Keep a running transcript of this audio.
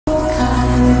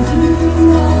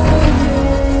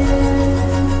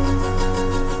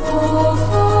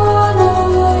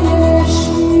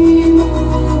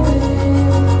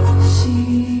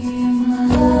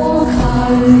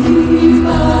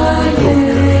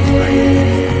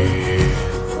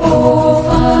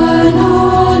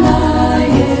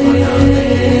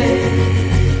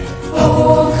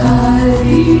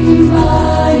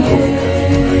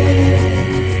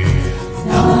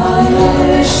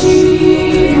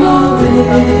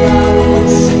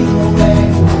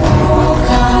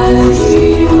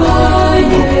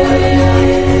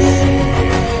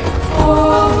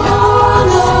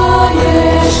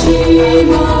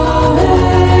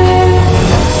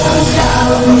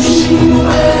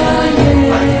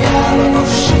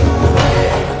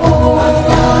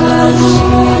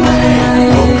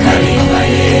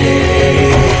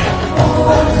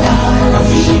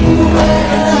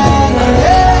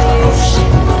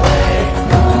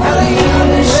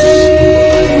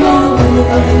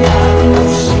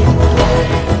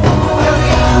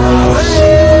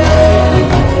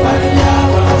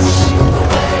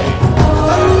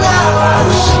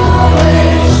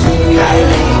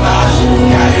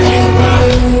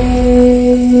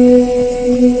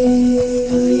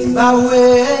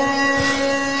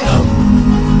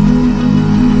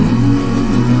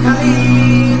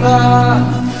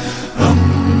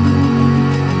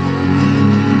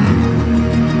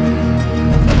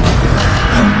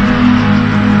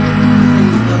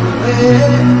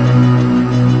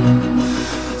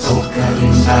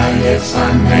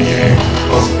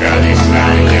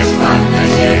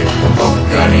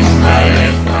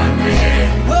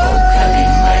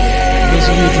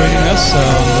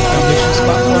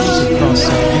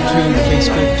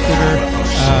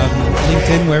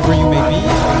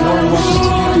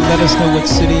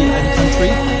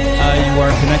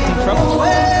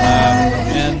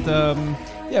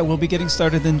Getting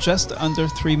started in just under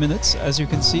 3 minutes, as you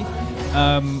can see.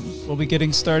 We'll be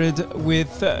getting started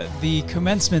with the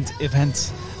commencement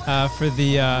event for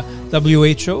the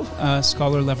WHO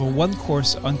Scholar Level 1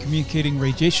 course on communicating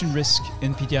radiation risk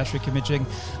in pediatric imaging.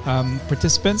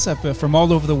 Participants from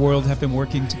all over the world have been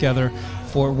working together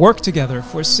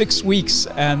for 6 weeks,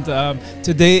 and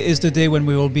today is the day when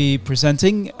we will be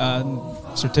presenting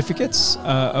certificates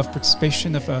of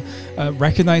participation, of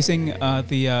recognizing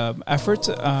the effort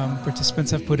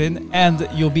participants have put in, and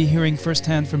you'll be hearing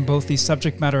firsthand from both the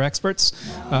subject matter experts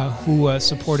who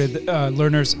supported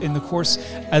learners in the course,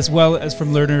 as well as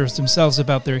from learners themselves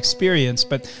about their experience.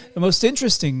 But the most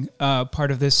interesting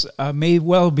part of this may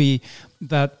well be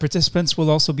that participants will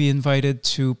also be invited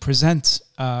to present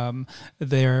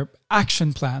their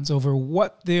action plans over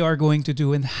what they are going to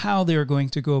do and how they are going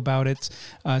to go about it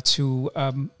to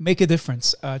make a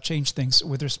difference, change things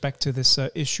with respect to this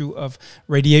issue of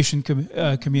radiation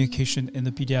communication in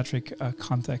the pediatric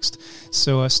context.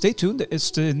 So stay tuned.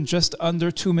 It's in just under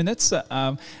 2 minutes.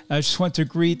 I just want to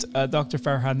greet Dr.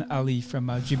 Farhan Ali from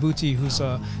Djibouti, who's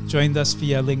joined us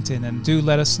via LinkedIn. And do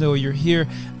let us know you're here.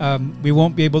 We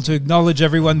won't be able to acknowledge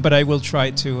everyone, but I will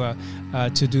try to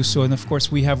do so. And of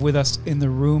course, we have with us in the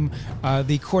room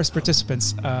the course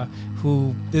participants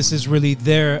who this is really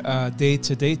their day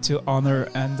to day to honor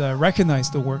and recognize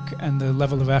the work and the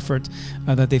level of effort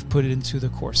that they've put into the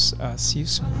course. See you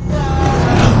soon.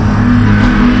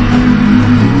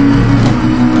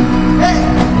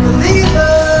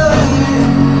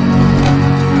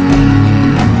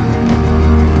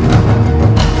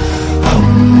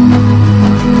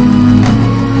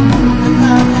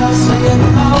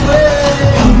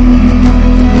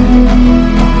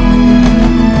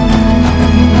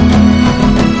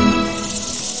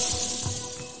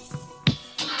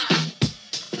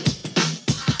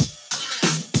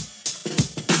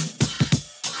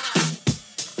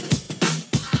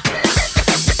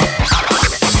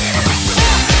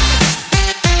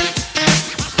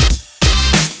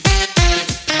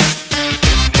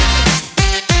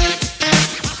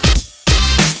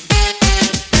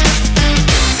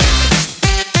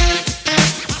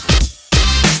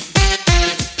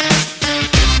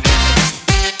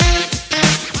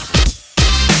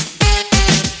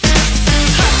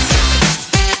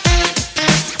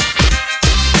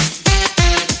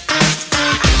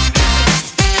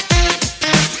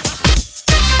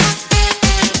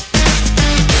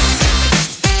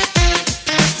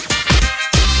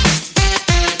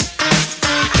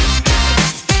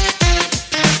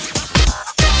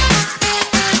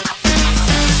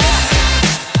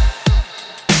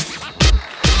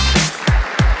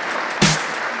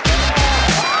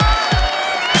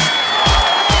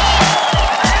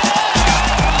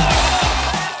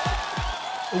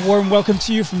 welcome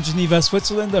to you from Geneva,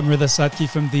 Switzerland. I'm Rida Sadki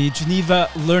from the Geneva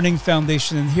Learning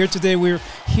Foundation, and here today we're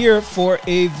here for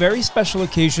a very special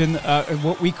occasion,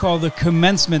 what we call the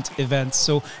Commencement Event.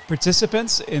 So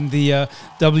participants in the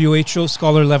WHO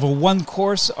Scholar Level 1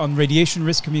 course on radiation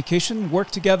risk communication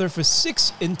work together for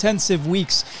 6 intensive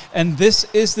weeks, and this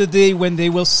is the day when they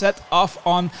will set off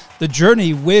on the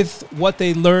journey with what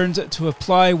they learned to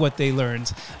apply what they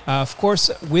learned. Of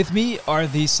course, with me are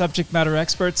the subject matter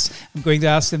experts. I'm going to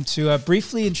ask them to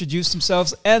briefly introduce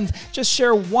themselves and just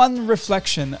share one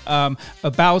reflection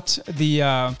about the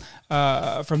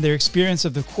from their experience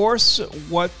of the course.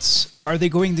 What are they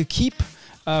going to keep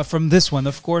from this one?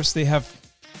 Of course, they have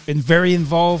been very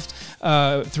involved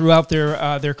throughout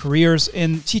their careers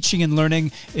in teaching and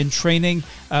learning, in training.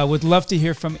 Would love to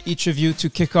hear from each of you to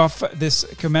kick off this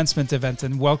commencement event,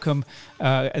 and welcome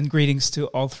and greetings to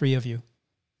all three of you.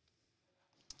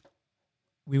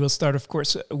 We will start, of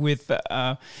course, with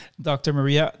Dr.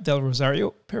 Maria del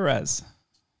Rosario Perez.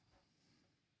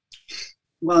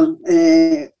 Well,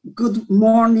 good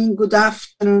morning, good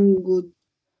afternoon, good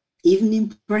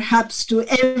evening, perhaps, to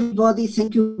everybody.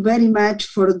 Thank you very much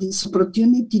for this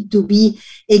opportunity to be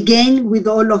again with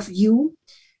all of you.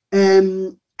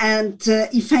 And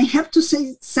if I have to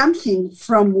say something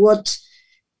from what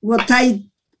I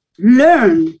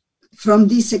learned from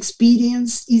this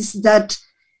experience, is that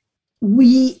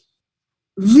we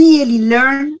really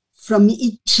learn from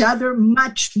each other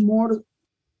much more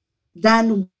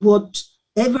than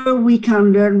whatever we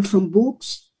can learn from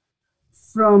books,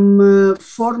 from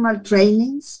formal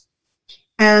trainings.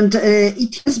 And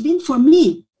it has been for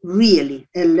me really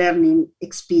a learning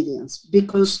experience,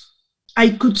 because I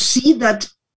could see that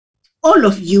all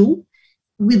of you,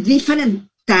 with different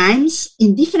times,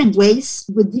 in different ways,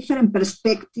 with different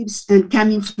perspectives, and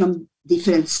coming from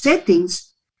different settings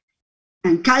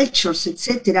and cultures,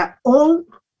 etc., all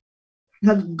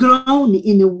have grown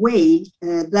in a way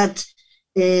that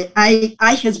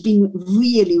I has been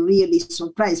really, really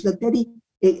surprised, but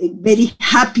very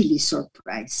happily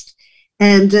surprised.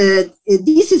 And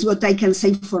this is what I can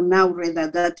say for now, Reda,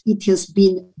 that it has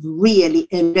been really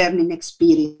a learning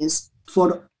experience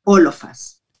for all of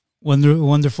us.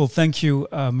 Wonderful. Thank you,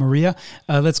 Maria.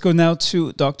 Let's go now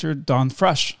to Dr. Dawn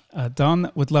Frush. Dawn,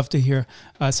 would love to hear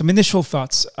some initial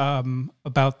thoughts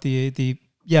about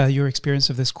your experience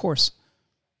of this course.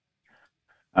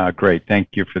 Great. Thank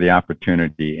you for the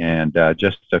opportunity. And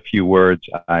just a few words.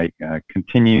 I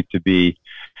continue to be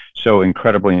so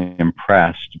incredibly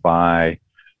impressed by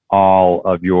all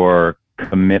of your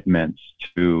commitments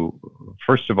to,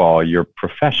 first of all, your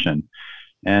profession,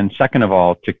 and second of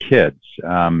all, to kids.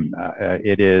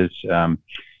 It is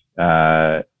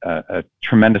a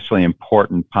tremendously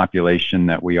important population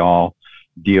that we all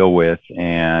deal with,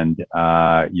 and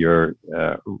your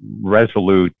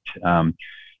resolute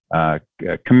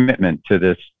commitment to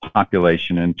this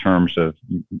population in terms of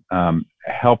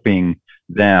helping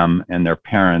them and their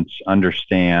parents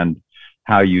understand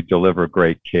how you deliver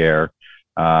great care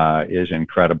is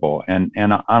incredible. And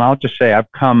I'll just say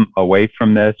I've come away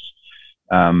from this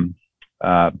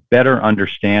better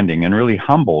understanding and really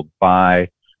humbled by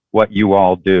what you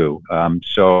all do.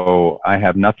 So I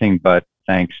have nothing but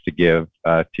thanks to give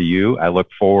to you. I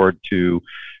look forward to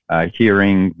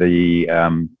hearing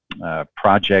the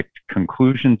project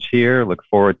conclusions here. Look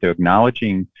forward to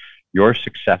acknowledging your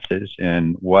successes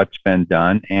in what's been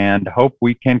done, and hope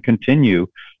we can continue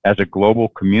as a global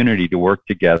community to work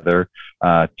together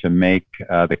to make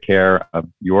the care of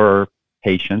your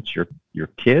patients, your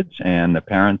kids, and the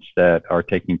parents that are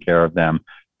taking care of them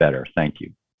better. Thank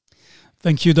you.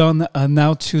 Thank you, Don.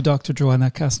 Now to Dr. Joanna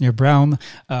Kasznia-Brown.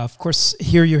 Of course,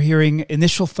 here you're hearing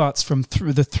initial thoughts from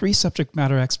the 3 subject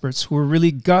matter experts who are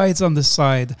really guides on the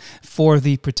side for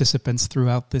the participants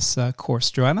throughout this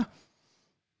course. Joanna?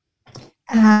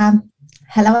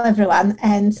 Hello, everyone.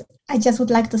 And I just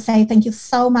would like to say thank you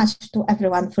so much to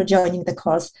everyone for joining the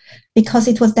course, because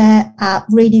it was a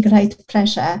really great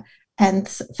pleasure and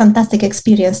fantastic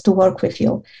experience to work with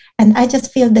you. And I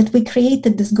just feel that we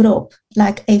created this group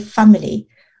like a family,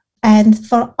 and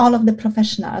for all of the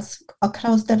professionals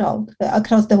across the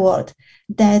world,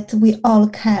 that we all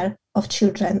care of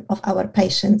children, of our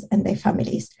patients and their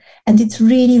families. And it's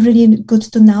really, really good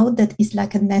to know that it's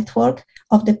like a network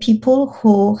of the people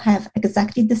who have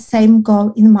exactly the same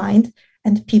goal in mind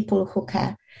and people who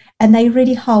care. And I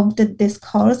really hope that this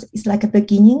course is like a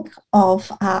beginning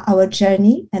of our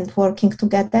journey and working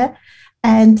together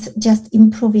and just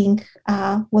improving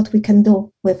what we can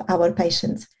do with our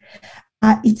patients.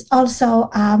 It's also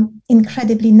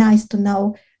incredibly nice to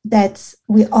know that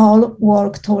we all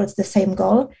work towards the same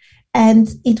goal.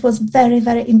 And it was very,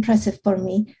 very impressive for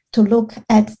me to look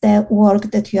at the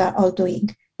work that you are all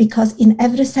doing. Because in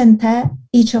every center,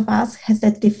 each of us has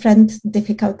the different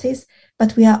difficulties,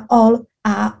 but we are all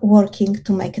working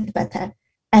to make it better.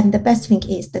 And the best thing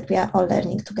is that we are all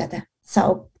learning together.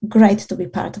 So great to be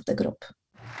part of the group.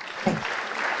 Thank you.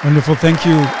 Wonderful. Thank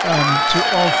you to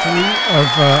all three of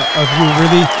you,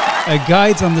 really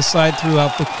guides on the side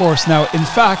throughout the course. Now, in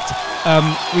fact,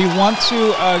 we want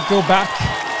to go back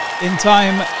in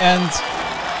time and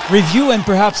review and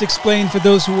perhaps explain for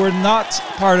those who were not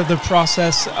part of the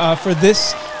process for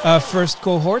this first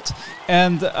cohort.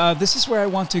 And this is where I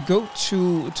want to go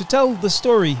to tell the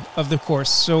story of the course.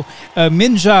 So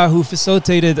Minja, who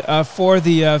facilitated for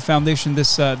the foundation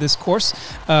this course,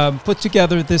 put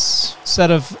together this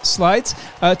set of slides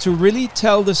to really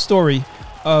tell the story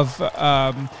of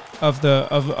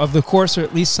the course, or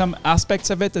at least some aspects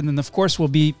of it. And then, of course, we'll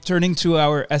be turning to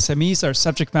our SMEs, our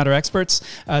subject matter experts,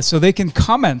 so they can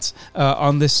comment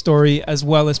on this story as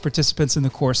well as participants in the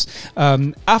course.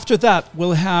 After that,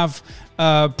 we'll have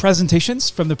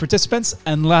presentations from the participants,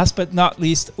 and last but not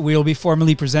least, we'll be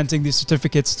formally presenting the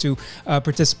certificates to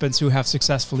participants who have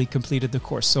successfully completed the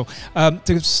course. So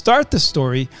to start the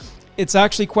story, it's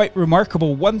actually quite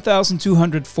remarkable.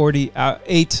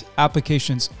 1,248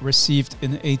 applications received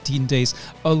in 18 days.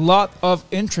 A lot of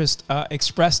interest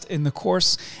expressed in the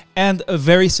course, and a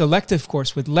very selective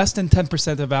course with less than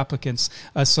 10% of applicants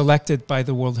selected by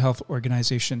the World Health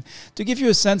Organization. To give you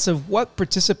a sense of what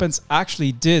participants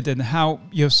actually did and how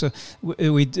they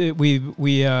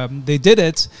did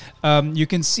it, you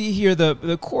can see here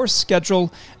the course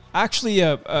schedule. Actually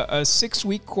a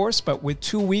 6-week course, but with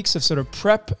 2 weeks of sort of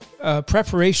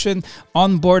preparation,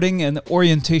 onboarding, and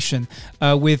orientation,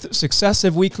 with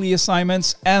successive weekly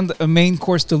assignments and a main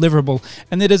course deliverable.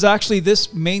 And it is actually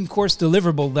this main course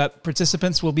deliverable that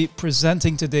participants will be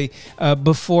presenting today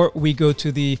before we go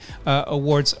to the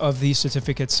awards of these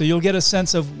certificates. So you'll get a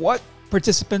sense of what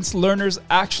participants, learners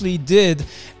actually did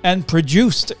and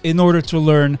produced in order to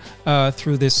learn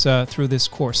through this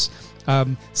course.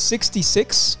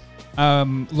 66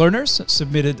 learners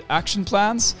submitted action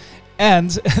plans,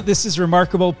 and this is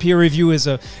remarkable. Peer review is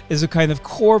a kind of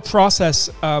core process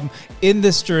in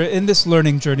this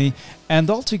learning journey. And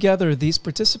altogether, these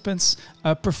participants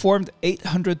performed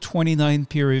 829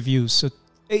 peer reviews. So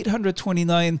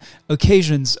 829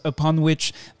 occasions upon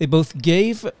which they both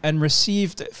gave and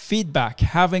received feedback,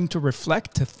 having to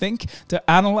reflect, to think, to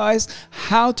analyze,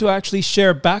 how to actually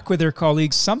share back with their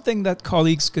colleagues something that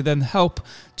colleagues could then help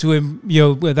to,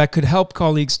 that could help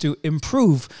colleagues to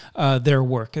improve their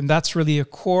work. And that's really a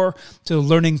core to the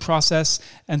learning process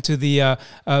and to the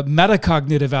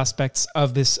metacognitive aspects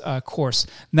of this course.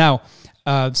 Now,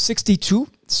 62,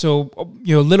 so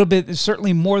a little bit,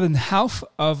 certainly more than half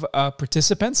of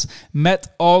participants met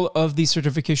all of the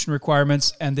certification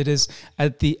requirements, and it is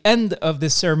at the end of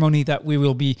this ceremony that we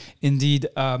will be indeed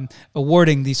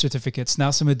awarding these certificates. Now,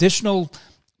 some additional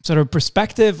sort of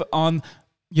perspective on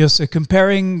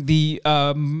comparing the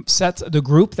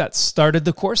group that started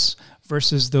the course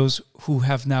versus those who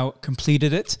have now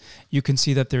completed it. You can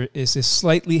see that there is a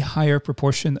slightly higher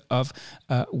proportion of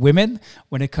women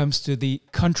when it comes to the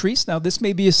countries. Now, this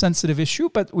may be a sensitive issue,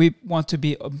 but we want to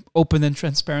be open and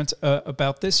transparent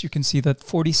about this. You can see that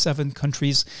 47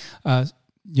 countries,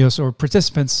 or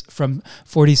participants from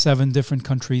 47 different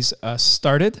countries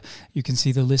started. You can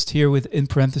see the list here with, in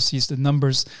parentheses, the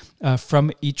numbers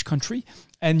from each country.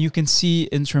 And you can see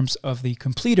in terms of the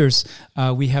completers,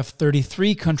 we have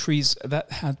 33 countries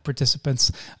that had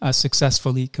participants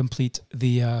successfully complete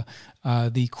the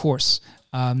course.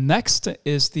 Next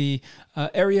is the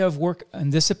area of work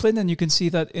and discipline, and you can see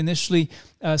that initially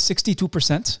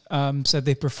 62% said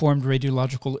they performed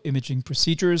radiological imaging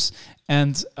procedures,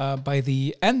 and by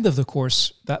the end of the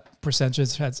course, that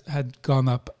percentage had gone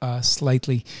up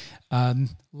slightly.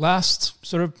 Last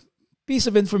sort of piece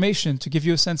of information to give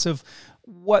you a sense of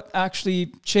what actually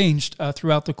changed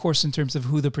throughout the course in terms of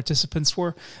who the participants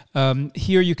were.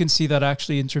 Here you can see that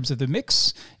actually in terms of the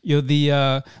mix,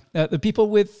 the people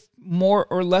with more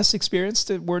or less experience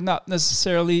that were not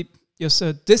necessarily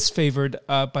disfavored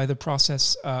by the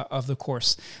process of the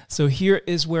course. So here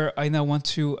is where I now want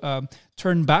to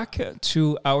turn back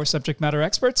to our subject matter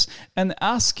experts and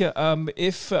ask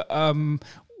if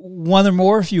one or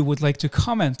more of you would like to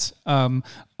comment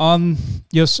on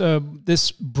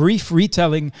this brief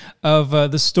retelling of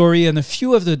the story and a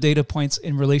few of the data points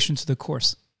in relation to the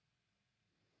course.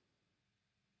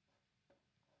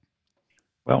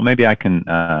 Well, maybe I can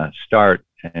start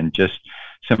and just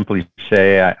simply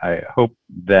say I hope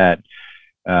that,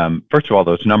 first of all,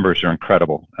 those numbers are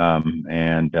incredible.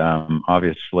 And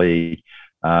obviously,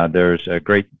 there's a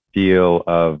great deal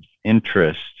of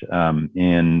interest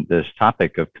in this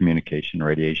topic of communication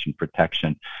radiation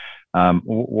protection.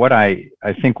 What I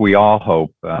think we all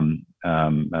hope,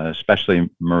 especially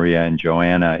Maria and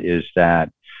Joanna, is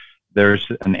that there's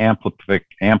an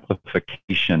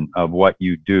amplification of what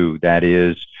you do. That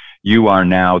is, you are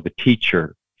now the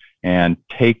teacher and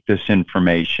take this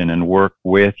information and work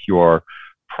with your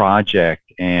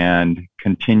project and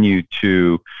continue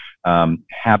to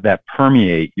have that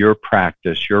permeate your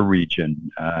practice, your region,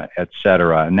 et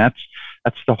cetera. And that's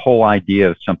the whole idea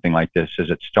of something like this, is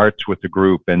it starts with a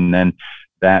group, and then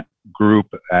that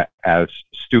group, as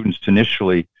students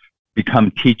initially,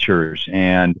 become teachers.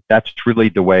 And that's really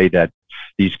the way that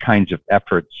these kinds of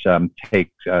efforts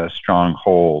take a strong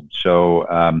hold. So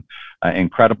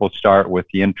incredible start with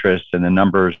the interest, and the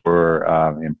numbers were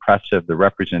impressive. The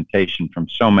representation from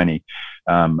so many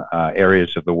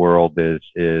areas of the world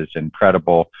is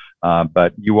incredible.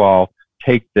 But you all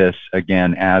take this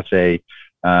again as a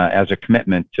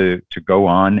commitment to go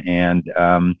on and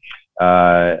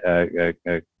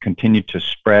continue to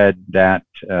spread that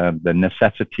the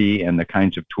necessity and the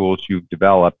kinds of tools you've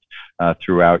developed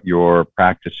throughout your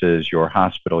practices, your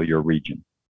hospital, your region.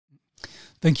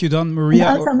 Thank you, Don.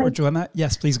 Maria or Joanna?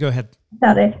 Yes, please go ahead.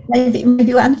 Sorry,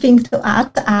 maybe one thing to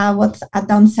add, what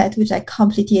Don said, which I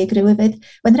completely agree with it.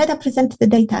 When Reda presented the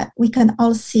data, we can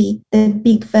all see the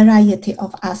big variety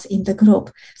of us in the group.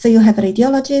 So you have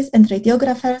radiologists and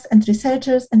radiographers and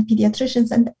researchers and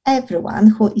pediatricians and everyone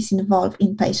who is involved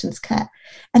in patients' care.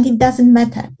 And it doesn't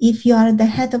matter if you are the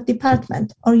head of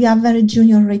department or you are a very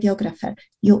junior radiographer,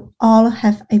 you all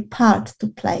have a part to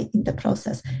play in the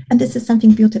process. And this is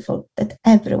something beautiful, that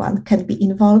everyone can be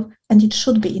involved, and it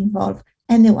should be involved,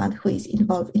 anyone who is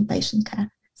involved in patient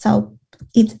care. So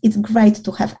it's great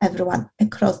to have everyone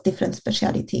across different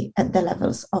specialty at the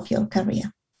levels of your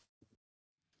career.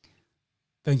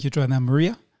 Thank you, Joanna.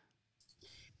 Maria?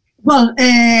 Well,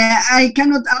 I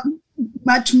cannot add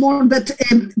much more, but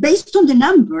based on the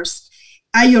numbers,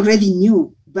 I already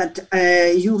knew, but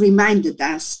you reminded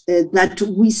us that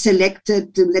we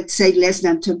selected, let's say, less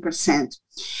than 10%.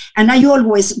 And I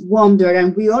always wonder,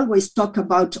 and we always talk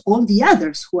about all the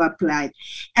others who applied.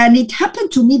 And it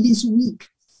happened to me this week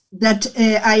that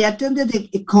I attended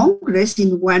a congress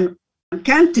in one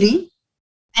country,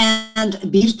 and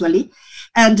virtually,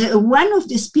 and one of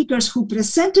the speakers who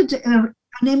presented an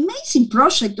amazing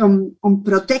project on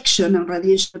protection and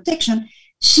radiation protection,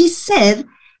 she said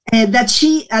that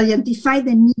she identified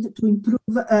the need to improve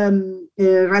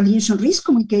radiation risk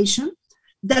communication,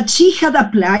 that she had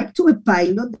applied to a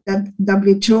pilot that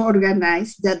WHO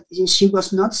organized, that she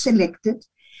was not selected,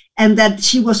 and that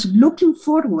she was looking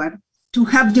forward to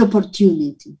have the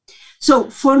opportunity. So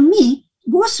for me,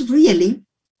 it was really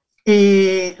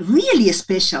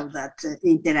special, that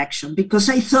interaction, because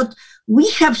I thought we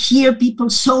have here people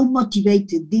so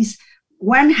motivated, these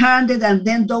 100, and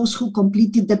then those who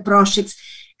completed the projects.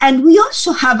 And we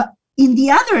also have in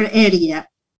the other area,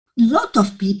 a lot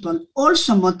of people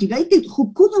also motivated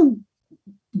who couldn't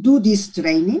do this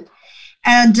training.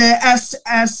 And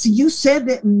as you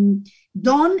said,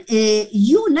 Don,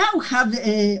 you now have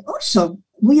also,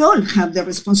 we all have the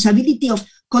responsibility of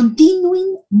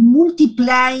continuing,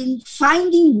 multiplying,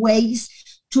 finding ways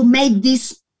to make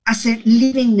this as a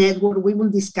living network. We will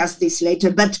discuss this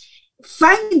later, but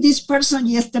finding this person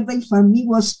yesterday for me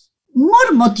was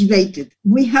more motivated.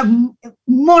 We have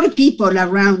more people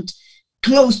around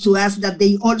close to us that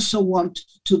they also want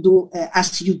to do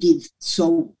as you did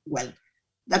so well.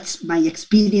 That's my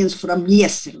experience from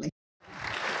yesterday.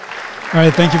 All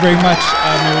right, thank you very much,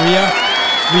 Maria.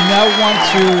 We now want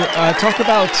to talk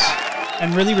about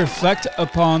and really reflect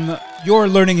upon your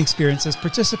learning experience as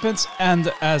participants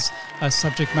and as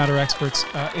subject matter experts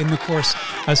in the course.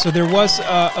 So there was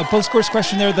a post-course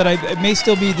questionnaire that may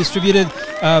still be distributed.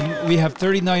 We have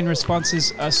 39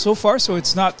 responses so far, so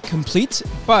it's not complete,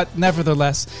 but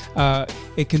nevertheless,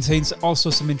 it contains also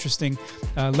some interesting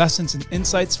lessons and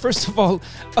insights. First of all,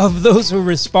 of those who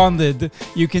responded,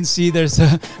 you can see there's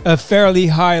a fairly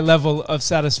high level of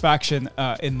satisfaction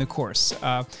in the course.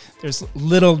 There's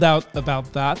little doubt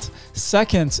about that.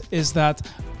 Second is that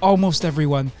almost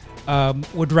everyone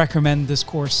would recommend this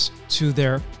course to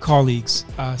their colleagues.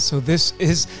 So this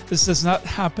does not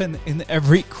happen in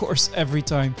every course every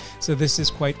time. So this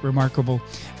is quite remarkable.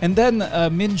 And then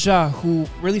Minja, who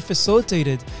really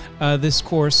facilitated this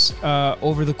course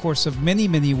over the course of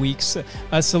many weeks,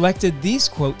 selected these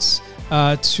quotes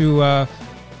to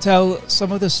tell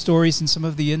some of the stories and some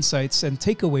of the insights and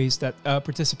takeaways that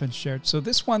participants shared. So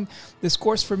this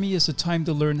course for me is a time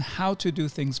to learn how to do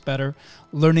things better.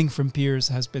 Learning from peers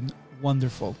has been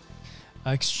wonderful.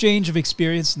 Exchange of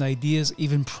experience and ideas,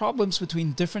 even problems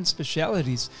between different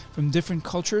specialities from different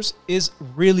cultures, is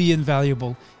really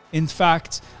invaluable. In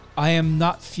fact, I am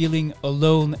not feeling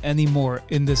alone anymore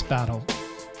in this battle.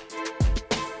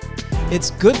 It's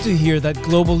good to hear that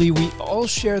globally we all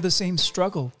share the same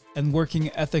struggle and working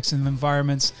ethics and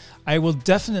environments. I will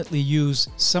definitely use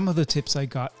some of the tips I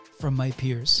got from my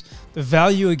peers. The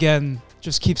value, again,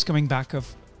 just keeps coming back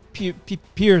of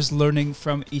peers learning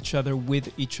from each other,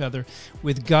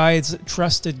 with guides,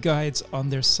 trusted guides on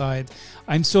their side.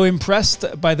 I'm so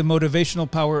impressed by the motivational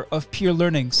power of peer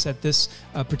learning, said this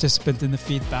participant in the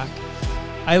feedback.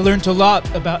 I learned a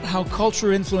lot about how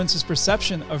culture influences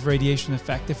perception of radiation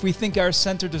effect. If we think our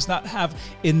center does not have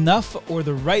enough or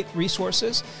the right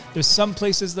resources, there's some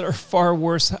places that are far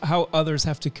worse how others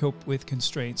have to cope with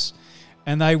constraints.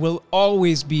 And I will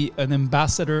always be an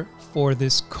ambassador for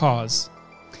this cause.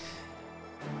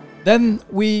 Then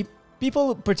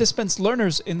participants,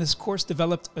 learners in this course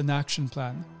developed an action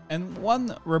plan. And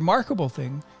one remarkable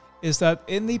thing is that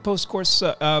in the post-course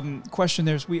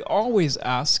questionnaires, we always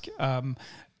ask,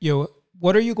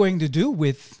 what are you going to do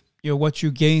with what you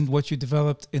gained, what you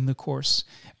developed in the course?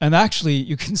 And actually,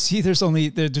 you can see there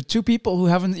are 2 people who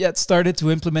haven't yet started to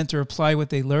implement or apply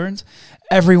what they learned.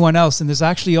 Everyone else, and there's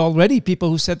actually already people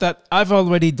who said that I've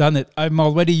already done it. I'm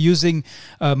already using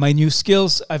my new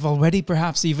skills. I've already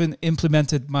perhaps even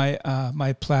implemented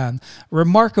my plan.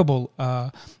 Remarkable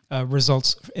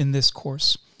results in this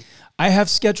course. I have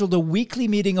scheduled a weekly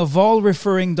meeting of all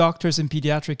referring doctors and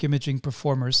pediatric imaging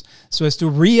performers so as to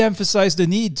re-emphasize the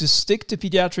need to stick to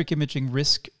pediatric imaging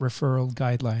risk referral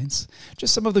guidelines.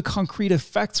 Just some of the concrete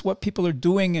effects, what people are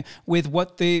doing with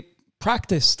what they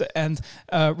practiced and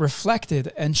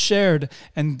reflected and shared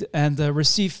and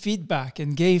received feedback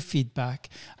and gave feedback.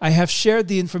 I have shared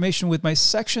the information with my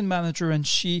section manager, and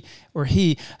she or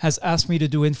he has asked me to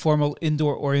do informal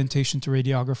indoor orientation to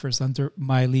radiographers under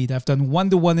my lead. I've done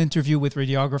one-to-one interview with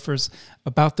radiographers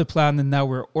about the plan, and now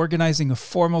we're organizing a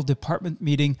formal department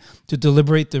meeting to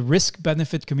deliberate the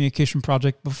risk-benefit communication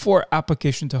project before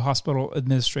application to hospital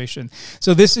administration.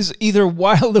 So this is either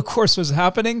while the course was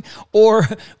happening or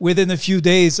within a few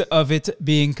days of it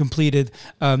being completed.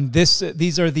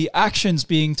 These are the actions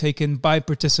being taken by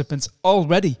participants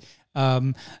already.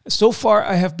 So far,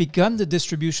 I have begun the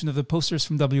distribution of the posters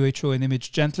from WHO and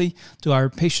Image Gently to our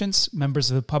patients, members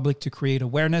of the public, to create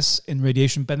awareness in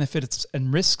radiation benefits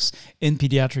and risks in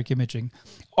pediatric imaging.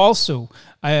 Also,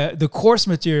 the course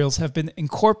materials have been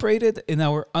incorporated in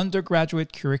our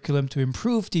undergraduate curriculum to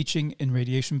improve teaching in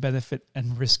radiation benefit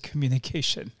and risk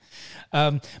communication.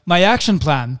 My action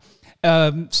plan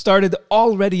started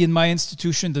already in my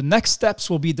institution. The next steps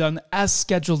will be done as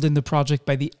scheduled in the project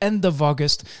by the end of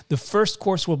August. The first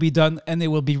course will be done, and they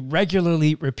will be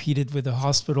regularly repeated with the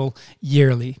hospital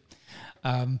yearly.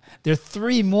 There are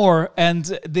 3 more, and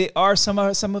they are some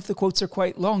of the quotes are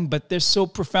quite long, but they're so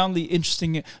profoundly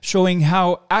interesting, showing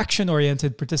how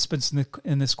action-oriented participants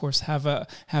in this course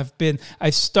have been.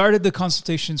 I've started the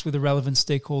consultations with the relevant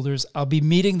stakeholders. I'll be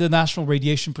meeting the National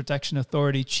Radiation Protection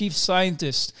Authority chief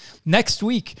scientist next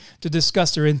week to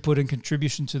discuss their input and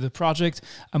contribution to the project.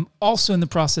 I'm also in the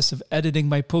process of editing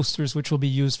my posters, which will be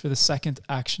used for the second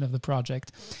action of the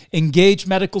project. Engage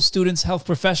medical students, health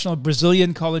professional,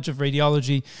 Brazilian College of Radiology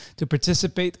to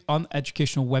participate on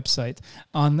educational website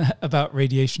about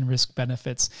radiation risk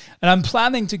benefits. And I'm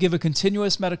planning to give a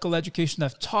continuous medical education.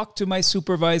 I've talked to my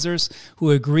supervisors who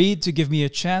agreed to give me a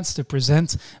chance to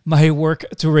present my work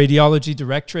to Radiology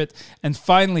Directorate, and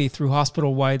finally through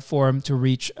hospital-wide forum to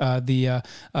reach the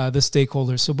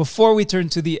stakeholders. So before we turn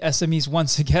to the SMEs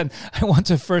once again, I want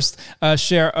to first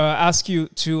ask you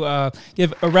to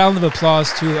give a round of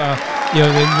applause to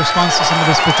in response to some of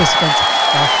this participant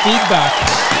feedback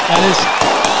that is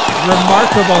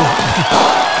remarkable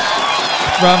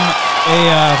from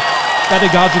a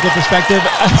pedagogical perspective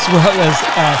as well as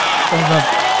from an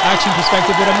action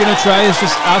perspective. What I'm going to try is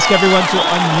just ask everyone to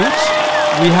unmute.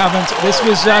 This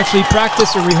was actually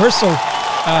practice or rehearsal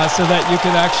so that you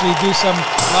could actually do some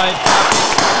live.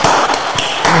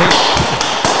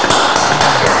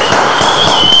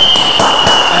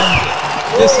 And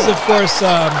this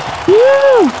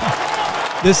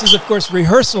is, of course,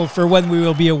 rehearsal for when we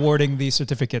will be awarding the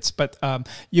certificates. But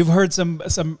you've heard some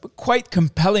quite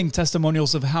compelling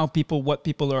testimonials of what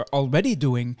people are already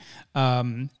doing,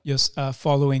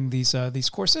 following these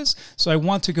courses. So I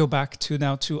want to go back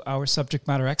to our subject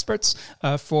matter experts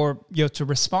to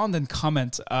respond and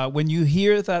comment. When you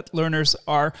hear that learners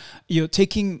are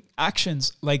taking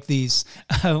actions like these,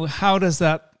 how does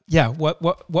that? Yeah,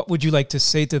 what would you like to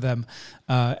say to them,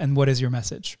 and what is your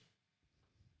message?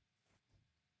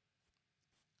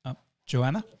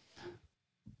 Joanna?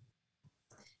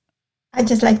 I'd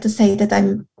just like to say that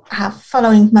I'm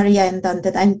following Maria and Don,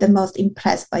 that I'm the most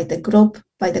impressed by the group,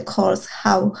 by the course,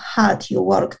 how hard you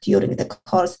worked during the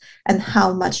course and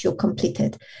how much you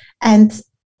completed. And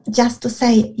just to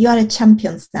say, you are a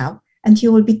champions now, and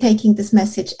you will be taking this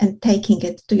message and taking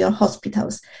it to your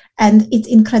hospitals. And it's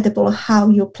incredible how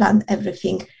you planned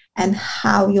everything and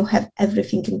how you have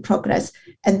everything in progress,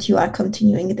 and you are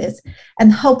continuing this.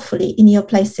 And hopefully in your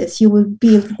places, you will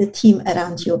build the team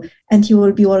around you, and you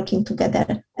will be working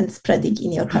together and spreading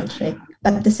in your country.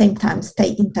 But at the same time,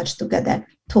 stay in touch together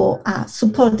to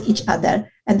support each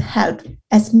other and help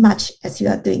as much as you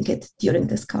are doing it during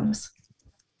this course.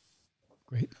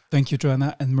 Great. Thank you,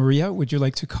 Joanna. And Maria, would you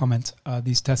like to comment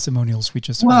these testimonials we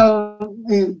just heard? Well,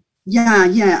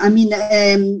 yeah. I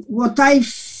mean, what I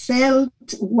felt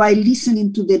while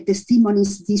listening to the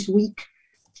testimonies this week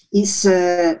is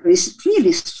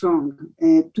really strong.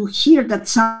 To hear that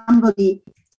somebody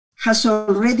has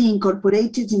already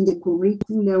incorporated in the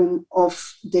curriculum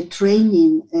of the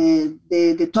training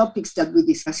the topics that we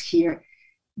discuss here.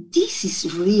 This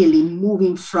is really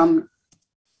moving from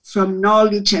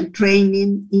knowledge and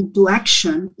training into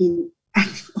action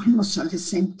almost at the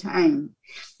same time.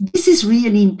 This is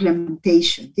really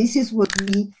implementation.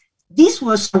 This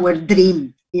was our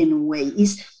dream in a way,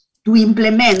 is to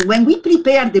implement. When we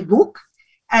prepared the book,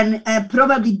 and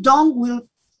probably Don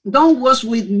was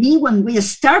with me when we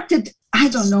started, I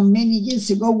don't know, many years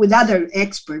ago with other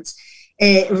experts,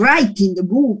 writing the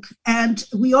book, and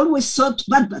we always thought,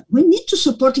 but we need to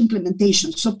support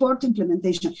implementation.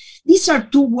 These are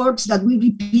two words that we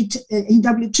repeat in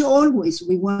WHO always.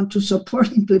 We want to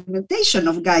support implementation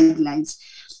of guidelines.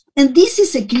 And this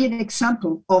is a clear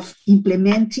example of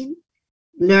implementing,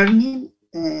 learning,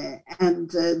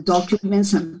 and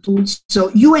documents and tools.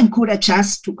 So you encourage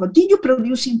us to continue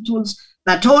producing tools,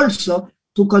 but also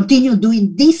to continue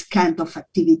doing this kind of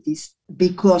activities,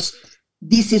 because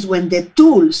this is when the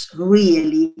tools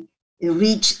really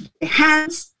reach the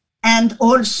hands and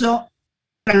also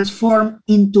transform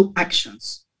into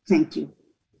actions. Thank you.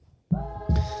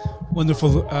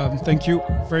 Wonderful. Thank you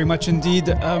very much indeed,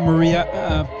 Maria,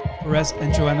 Perez,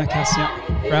 and Joanna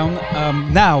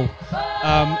Kasznia-Brown. Now,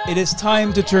 it is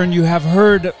time to turn. You have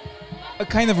heard a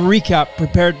kind of recap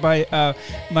prepared by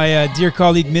my dear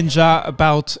colleague Minja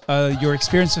about your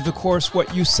experience of the course,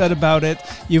 what you said about it.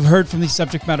 You've heard from the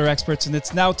subject matter experts, and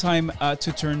it's now time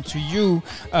to turn to you,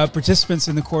 participants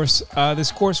in the course.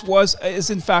 This course is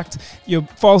in fact,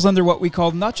 falls under what we call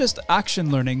not just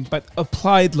action learning, but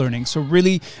applied learning. So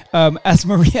really, as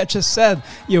Maria just said,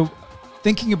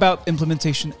 thinking about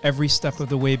implementation every step of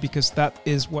the way, because that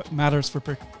is what matters for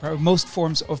most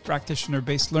forms of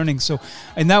practitioner-based learning. So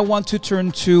I now want to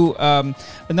turn to a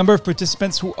number of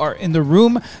participants who are in the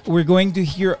room. We're going to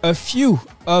hear a few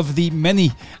of the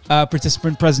many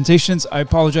participant presentations. I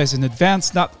apologize in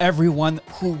advance. Not everyone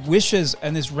who wishes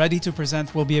and is ready to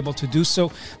present will be able to do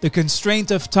so. The constraint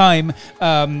of time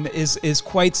is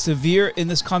quite severe in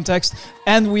this context,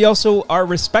 and we also are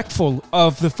respectful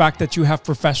of the fact that you have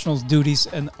professional duties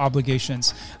and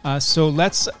obligations. So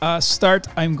let's start.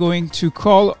 I'm going to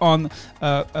call on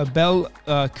Abel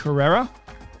Carrera.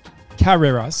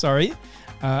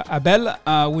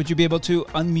 Abel, would you be able to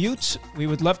unmute? We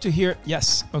would love to hear.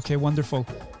 Yes. Okay, wonderful.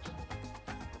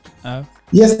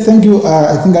 Yes, thank you.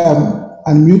 I think I'm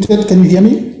unmuted. Can you hear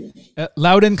me?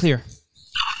 Loud and clear.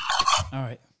 All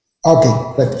right. Okay,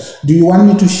 great. Do you want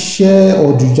me to share,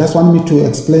 or do you just want me to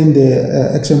explain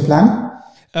the action plan?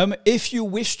 If you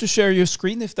wish to share your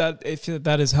screen, if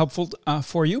that is helpful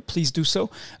for you, please do so.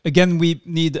 Again, we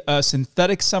need a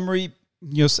synthetic summary.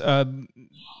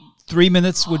 3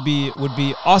 minutes would be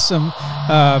awesome.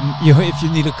 If you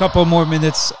need a couple more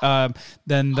minutes,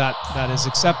 then that is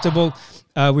acceptable.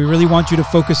 We really want you to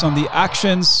focus on the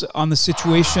actions, on the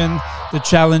situation, the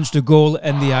challenge, the goal,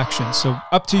 and the action. So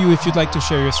up to you if you'd like to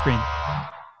share your screen.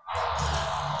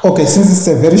 Okay, since it's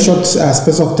a very short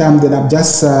space of time, then I'll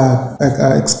just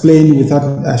explain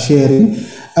without sharing.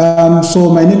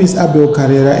 So my name is Abel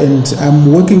Carrera, and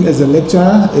I'm working as a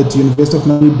lecturer at University of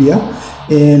Namibia,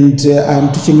 and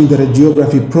I'm teaching in the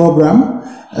radiography program.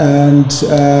 And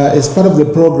as part of the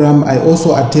program, I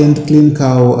also attend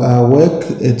clinical work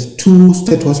at 2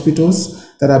 state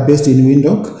hospitals that are based in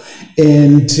Windhoek,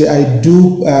 and I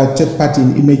do take part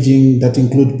in imaging that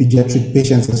include pediatric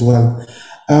patients as well.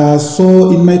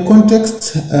 So in my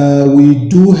context, we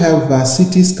do have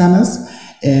CT scanners,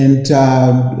 and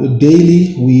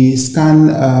daily we scan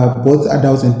both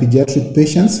adults and pediatric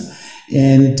patients.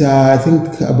 And I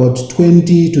think about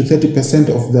 20 to 30%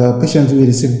 of the patients we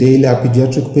receive daily are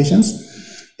pediatric patients.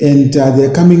 And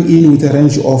they're coming in with a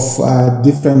range of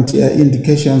different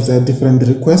indications, different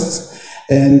requests.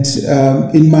 And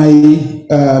in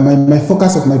my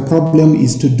focus of my problem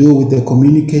is to do with the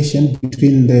communication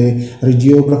between the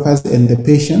radiographers and the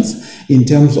patients in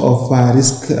terms of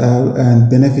risk and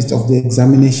benefits of the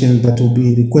examination that will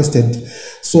be requested.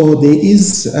 So there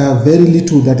is very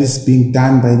little that is being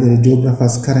done by the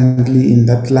radiographers currently in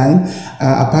that line,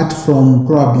 apart from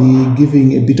probably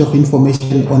giving a bit of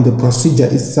information on the procedure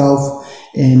itself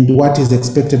and what is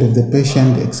expected of the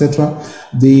patient, etc.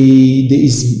 There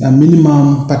is a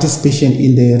minimum participation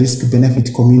in the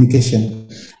risk-benefit communication.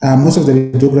 Most of the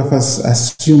radiographers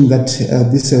assume that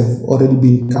this have already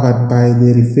been covered by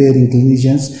the referring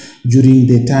clinicians during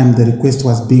the time the request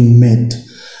was being made.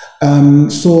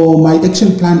 So my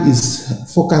action plan is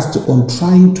focused on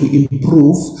trying to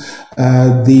improve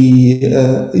to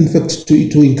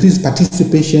increase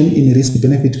participation in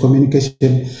risk-benefit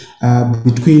communication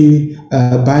between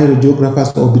by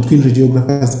radiographers or between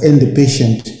radiographers and the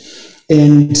patient.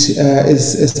 And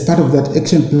as part of that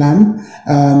action plan,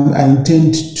 I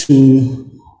intend to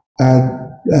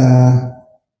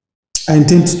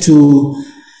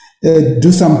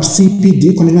do some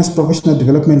CPD, continuous professional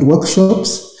development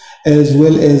workshops, as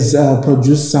well as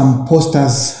produce some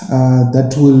posters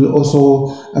that will also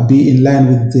be in line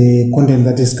with the content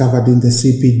that is covered in the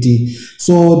CPD.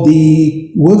 So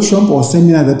the workshop or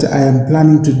seminar that I am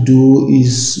planning to do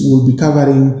will be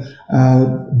covering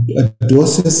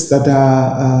doses that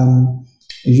are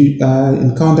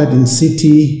encountered in CT,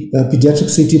 pediatric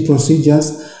CT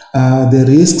procedures, the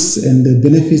risks and the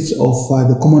benefits of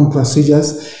the common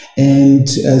procedures. And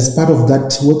as part of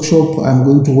that workshop, I'm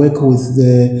going to work with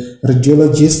the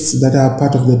radiologists that are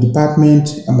part of the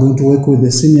department. I'm going to work with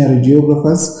the senior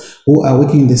radiographers who are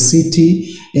working in the CT,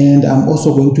 and I'm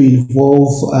also going to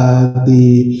involve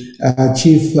the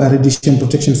Chief Radiation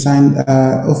Protection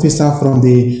Officer from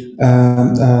the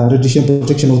Radiation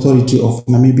Protection Authority of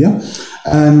Namibia.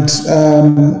 And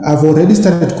I've already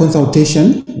started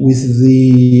consultation with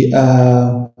the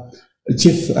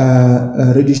Chief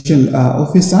Radiation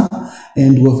Officer,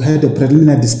 and we've had a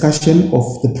preliminary discussion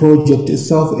of the project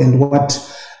itself and what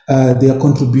their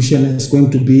contribution is going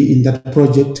to be in that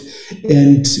project.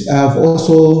 And I've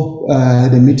also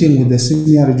had a meeting with the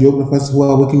senior radiographers who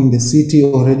are working in the city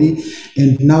already,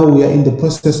 and now we are in the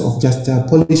process of just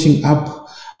polishing up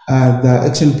the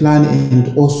action plan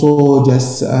and also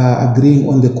just agreeing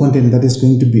on the content that is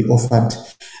going to be offered.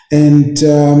 And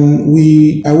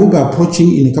I will be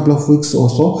approaching in a couple of weeks or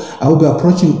so, I will be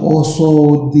approaching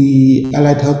also the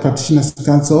Allied Health Practitioners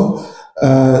Council,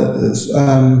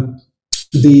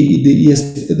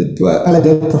 the Allied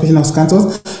Health Professionals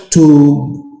Council,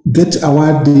 to get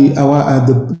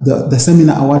the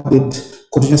seminar awarded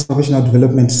continuous professional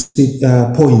development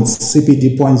points,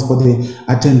 CPD points for the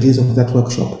attendees of that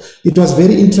workshop. It was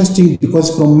very interesting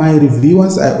because from my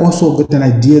reviewers, I also got an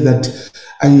idea that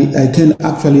I can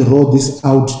actually roll this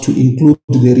out to include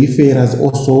the referrers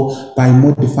also by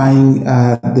modifying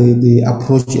the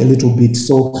approach a little bit.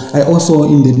 So I also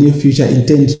in the near future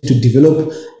intend to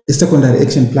develop a secondary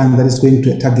action plan that is going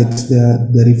to target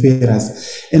the referrers.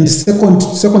 And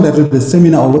secondary, the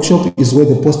seminar or workshop is where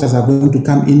the posters are going to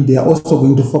come in. They are also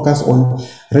going to focus on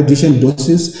radiation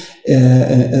doses,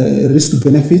 risk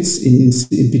benefits in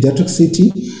pediatric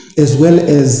CT, as well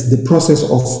as the process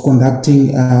of conducting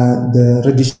the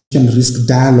radiation risk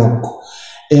dialogue.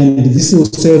 And this will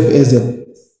serve as a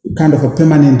kind of a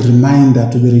permanent reminder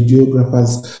to the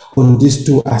radiographers on these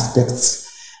two aspects.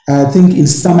 I think in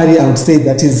summary, I would say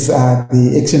that is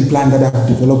the action plan that I've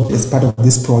developed as part of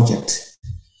this project.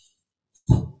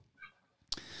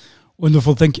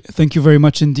 Wonderful. Thank you very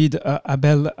much indeed,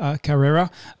 Abel Carrera.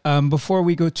 Before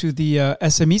we go to the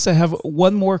SMEs, I have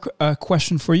one more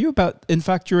question for you about, in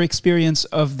fact, your experience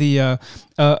of the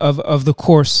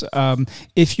course.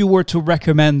 If you were to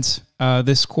recommend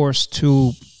this course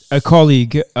to a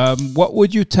colleague, what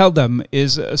would you tell them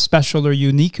is special or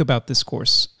unique about this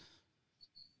course?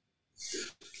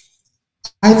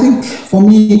 I think for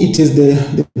me, it is the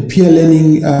peer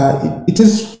learning. It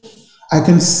is, I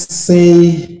can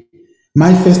say,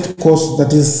 my first course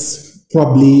that is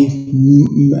probably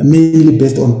mainly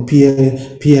based on peer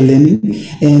learning.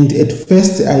 And at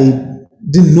first, I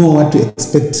didn't know what to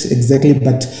expect exactly,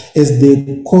 but as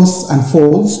the course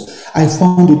unfolds, I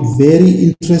found it very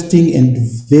interesting and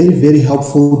very, very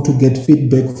helpful to get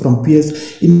feedback from peers.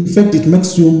 In fact, it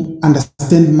makes you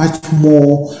understand much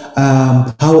more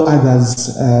how others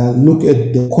look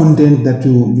at the content that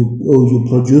you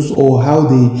produce, or how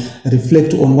they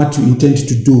reflect on what you intend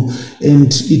to do. And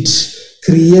it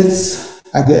creates,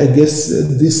 I guess,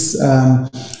 this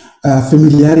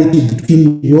familiarity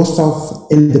between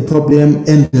yourself and the problem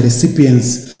and the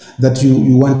recipients that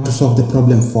you want to solve the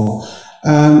problem for.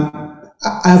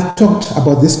 I've talked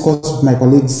about this course with my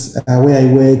colleagues where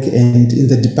I work and in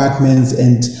the departments,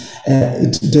 and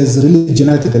it has really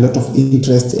generated a lot of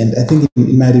interest. And I think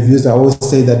in my reviews, I always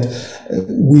say that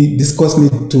this course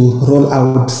needs to roll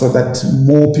out so that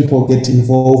more people get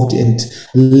involved and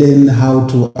learn how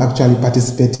to actually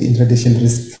participate in radiation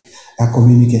risk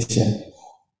communication.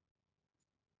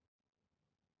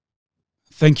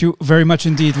 Thank you very much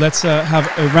indeed. Let's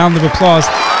have a round of applause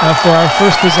for our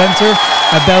first presenter,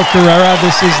 Abel Carrera.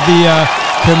 This is the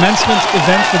commencement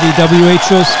event for the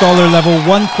WHO Scholar Level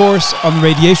 1 course on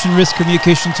radiation risk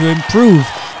communication to improve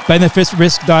benefits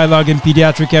risk dialogue in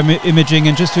pediatric imaging.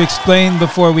 And just to explain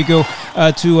before we go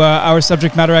to our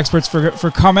subject matter experts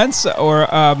for comments or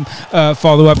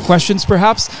follow-up questions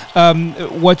perhaps,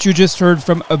 what you just heard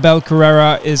from Abel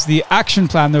Carrera is the action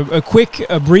plan,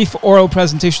 a brief oral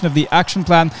presentation of the action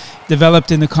plan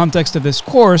developed in the context of this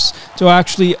course to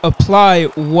actually apply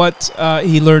what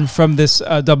he learned from this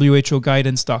WHO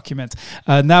guidance document.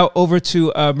 Now over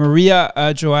to Maria,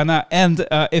 Joanna, and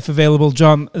if available,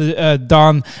 Don.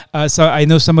 So I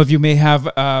know some of you may have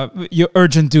your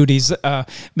urgent duties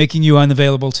making you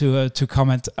unavailable to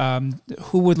comment.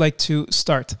 Who would like to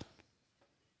start?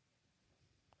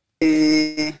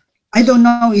 I don't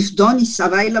know if Don is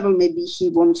available. Maybe he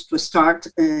wants to start.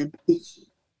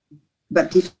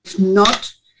 But if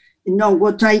not,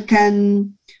 what I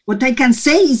can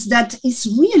say is that it's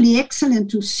really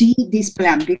excellent to see this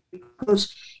plan,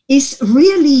 because it's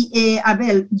really,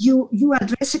 Abel, you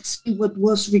address exactly what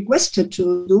was requested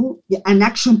to do, an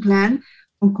action plan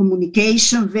on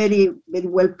communication, very, very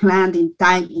well planned in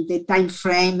the time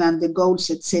frame and the goals,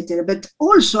 etc. But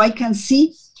also I can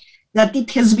see that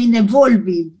it has been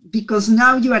evolving, because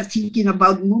now you are thinking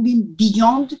about moving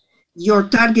beyond your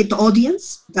target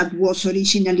audience that was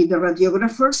originally the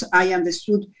radiographers. I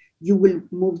understood you will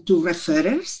move to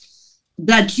referrers,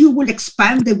 that you will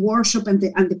expand the workshop and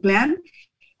the plan.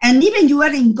 And even you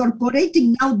are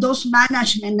incorporating now those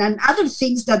management and other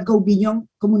things that go beyond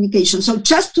communication. So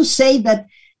just to say that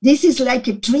this is like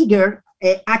a trigger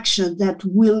action that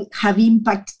will have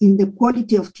impact in the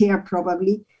quality of care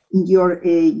probably in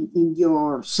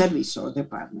your service or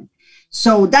department.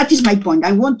 So that is my point.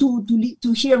 I want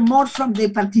to hear more from the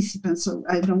participants, so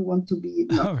I don't want to be...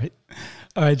 All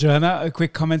right, Joanna, a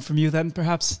quick comment from you then,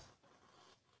 perhaps?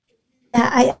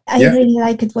 I really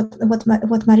like it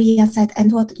what Maria said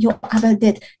and what you Abel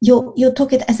did. You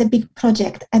took it as a big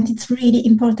project, and it's really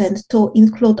important to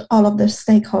include all of the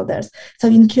stakeholders. So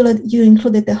you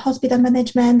included the hospital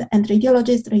management and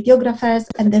radiologists, radiographers,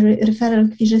 and the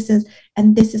referral physicians,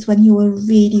 and this is when you will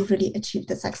really, really achieve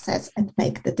the success and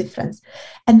make the difference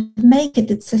and make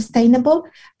it sustainable.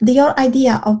 Your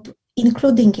idea of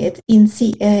including it in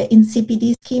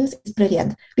CPD schemes is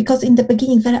brilliant, because in the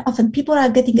beginning, very often people are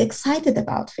getting excited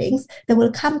about things. They will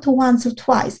come to once or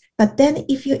twice, but then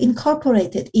if you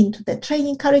incorporate it into the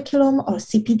training curriculum or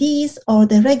CPDs or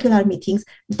the regular meetings,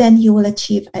 then you will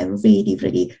achieve a really,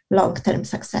 really long-term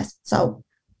success. So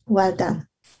well done.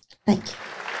 Thank you.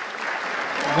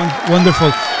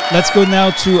 Wonderful. Let's go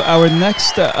now to our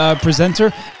next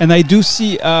presenter. And I do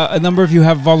see a number of you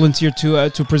have volunteered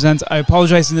to present. I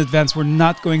apologize in advance. We're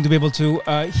not going to be able to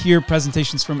hear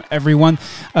presentations from everyone.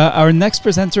 Our next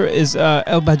presenter is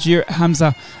El-Bajir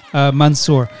Hamza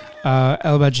Mansour.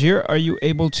 El-Bajir, are you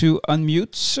able to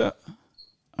unmute?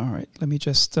 All right. Let me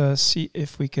just see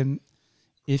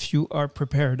if you are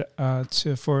prepared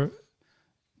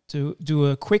to do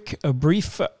a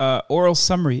brief oral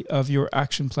summary of your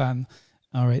action plan.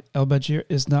 All right, El-Bajir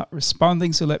is not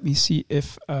responding, so let me see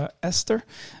if Esther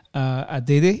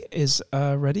Adede is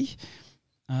ready.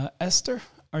 Esther,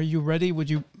 are you ready? Would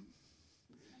you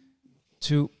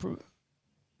do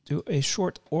a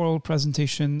short oral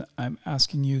presentation? I'm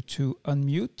asking you to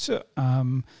unmute.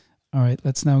 All right,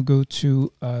 let's now go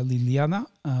to Liliana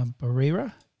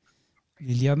Barrera.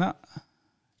 Liliana.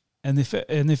 And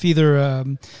if either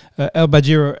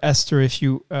El-Bajir or Esther, if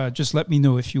you just let me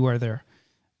know if you are there,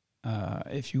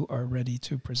 if you are ready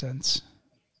to present.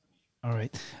 All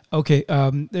right. Okay.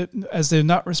 As they're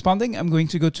not responding, I'm going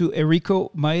to go to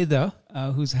Eriko Maeda,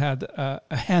 who's had a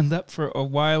hand up for a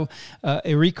while.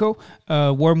 Eriko,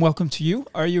 warm welcome to you.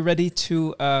 Are you ready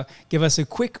to give us a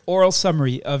quick oral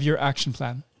summary of your action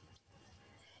plan?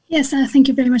 Yes. Thank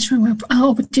you very much for the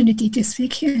opportunity to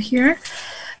speak here.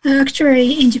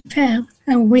 Actually, in Japan,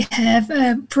 we have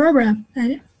a program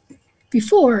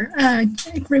before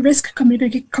risk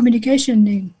communication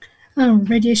in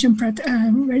radiation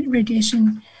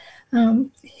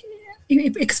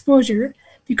exposure.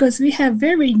 because we have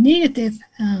very negative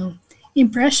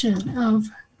impression of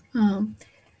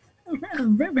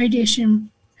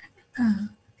radiation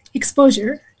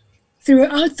exposure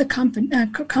throughout the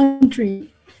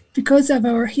country because of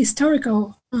our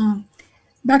historical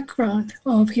background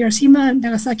of Hiroshima,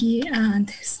 Nagasaki,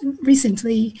 and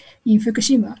recently in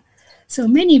Fukushima. So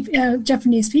many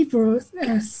Japanese people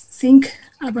think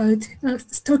about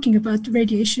talking about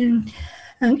radiation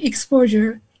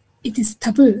exposure. It is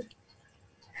taboo.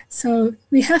 So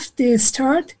we have to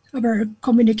start our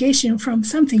communication from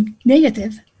something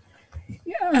negative.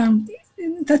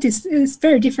 That is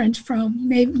very different from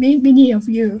many of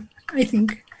you, I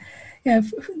think,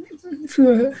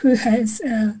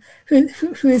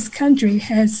 whose country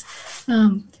has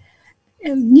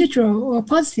neutral or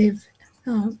positive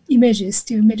images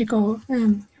to medical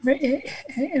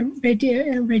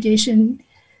radiation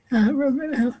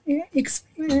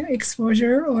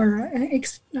exposure or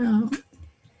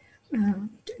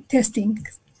testing.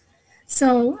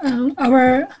 So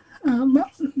our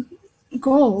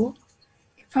goal,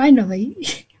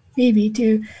 finally, maybe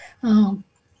to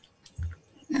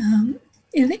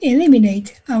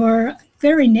eliminate our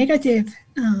very negative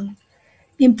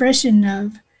impression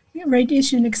of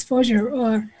radiation exposure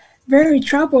or very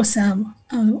troublesome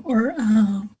or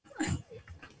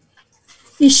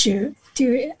issue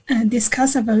to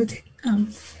discuss about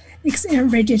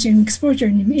radiation exposure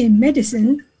in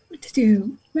medicine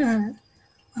to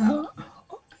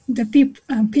the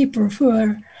people who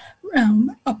are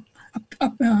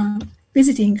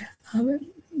visiting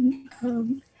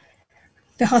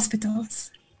the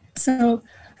hospitals. So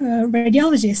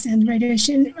radiologists and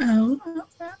radiation and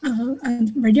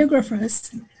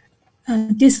radiographers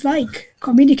dislike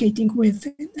communicating with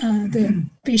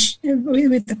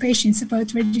the patients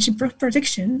about radiation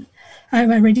protection,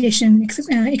 radiation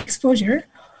exposure,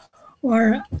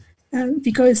 or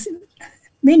because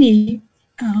many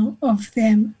of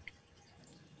them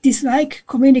dislike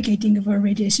communicating about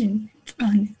radiation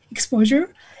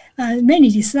exposure. Many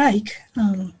dislike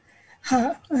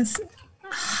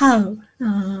how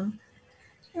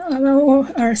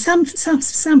or some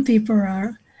people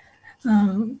are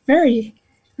very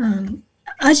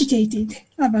agitated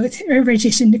about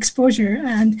radiation exposure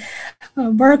and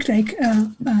work like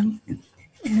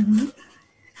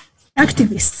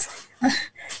activists.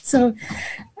 So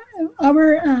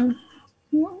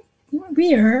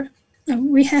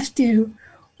we have to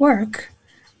work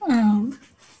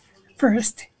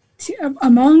first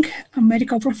among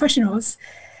medical professionals,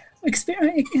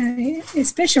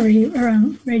 especially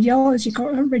around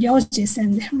radiologists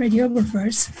and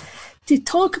radiographers, to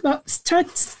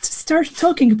start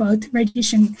talking about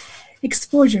radiation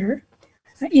exposure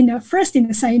first in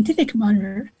a scientific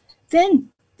manner.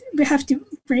 Then we have to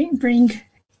bring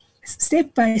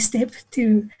step by step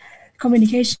to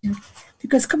communication,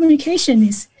 because communication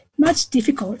is much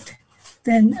difficult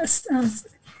than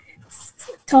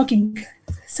talking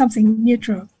something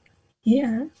neutral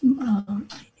in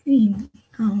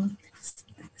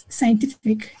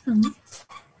scientific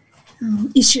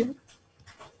issue.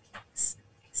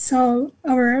 So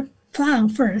our plan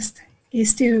first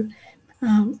is to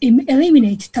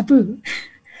eliminate taboo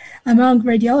among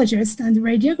radiologists and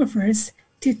radiographers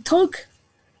to talk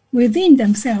within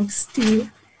themselves to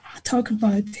talk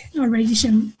about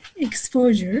radiation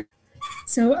exposure.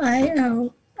 So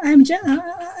I'm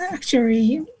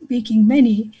actually making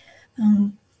many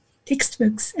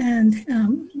textbooks and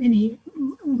many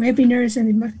webinars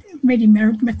and many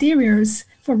materials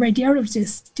for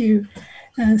radiologists to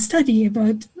study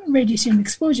about radiation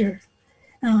exposure.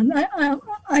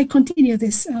 I continue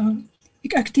this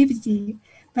activity,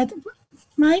 but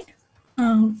my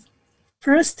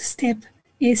first step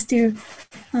is to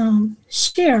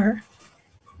share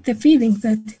the feeling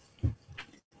that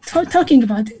talking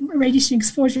about radiation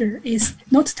exposure is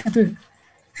not taboo.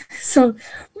 So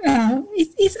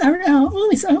it's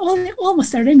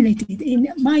almost eliminated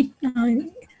in my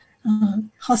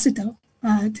hospital.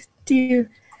 But to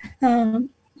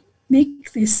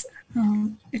make this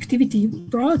activity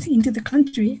brought into the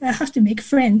country, I have to make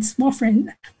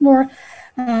more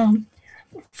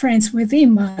friends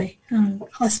within my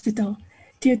hospital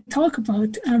to talk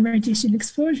about radiation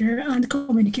exposure and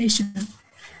communication.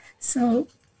 So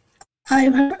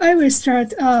I will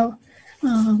start a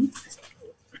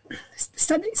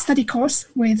study course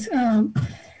with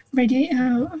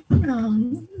medical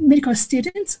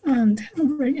students and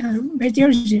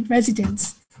radiology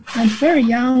residents and very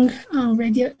young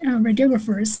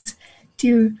radiographers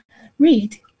to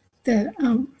read the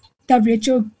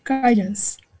WHO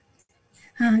guidance.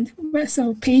 And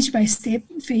so page by step,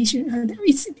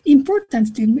 it's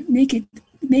important to make it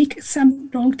make some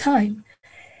long time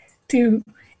to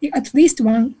at least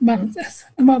 1 month,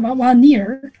 1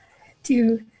 year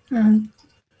to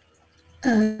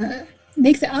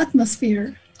make the atmosphere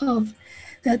of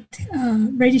that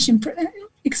radiation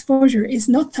exposure is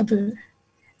not taboo.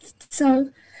 So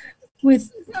with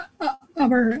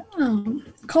our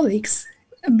colleagues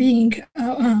being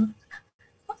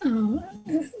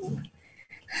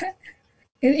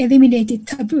eliminated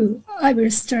taboo, I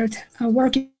will start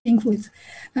working with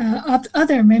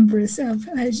other members of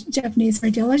Japanese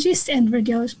radiologists and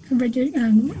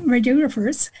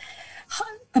radiographers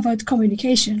about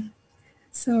communication.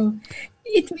 So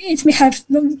it may have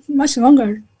much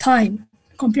longer time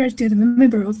compared to the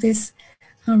member of this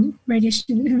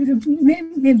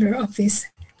member of this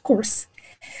course,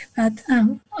 but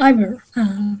I will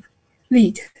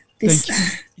lead this.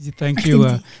 Thank you,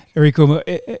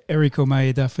 Eriko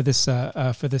Maeda,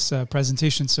 for this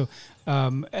presentation. So,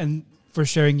 and for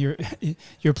sharing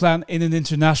your plan in an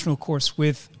international course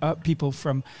with people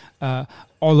from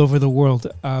all over the world.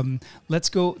 Let's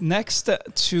go next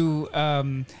to,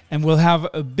 and we'll have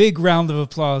a big round of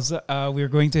applause.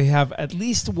 We're going to have at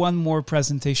least one more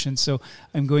presentation. So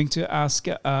I'm going to ask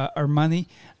Armani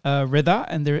Reda,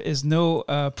 and there is no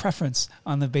preference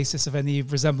on the basis of any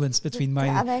resemblance between my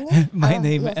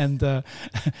name yes.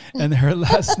 and her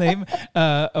last name.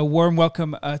 A warm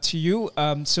welcome to you.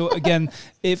 So again,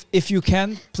 if you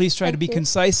can, please try to be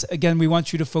concise. Again, we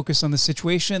want you to focus on the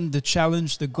situation, the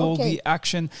challenge, the goal, the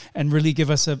action, and really give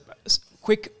us a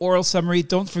quick oral summary.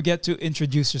 Don't forget to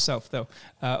introduce yourself, though.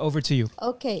 Over to you.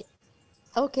 Okay.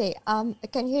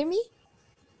 Can you hear me?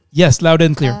 Yes, loud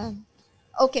and clear.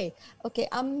 Okay.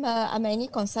 I'm Amani,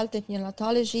 consultant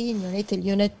neonatology, neonatal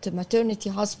unit, maternity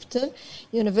hospital,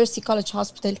 University College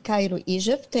Hospital, Cairo,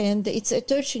 Egypt, and it's a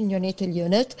tertiary neonatal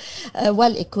unit,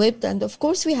 well equipped, and of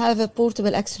course we have a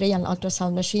portable X-ray and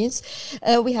ultrasound machines.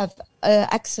 We have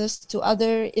access to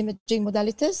other imaging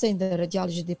modalities in the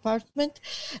radiology department.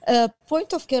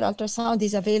 Point of care ultrasound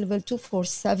is available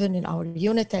 24/7 in our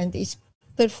unit and is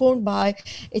performed by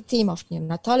a team of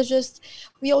neonatologists.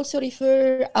 We also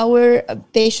refer our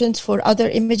patients for other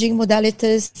imaging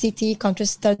modalities, CT,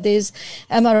 contrast studies,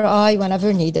 MRI,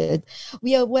 whenever needed.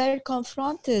 We were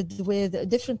confronted with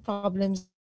different problems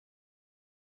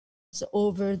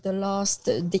over the last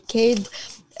decade.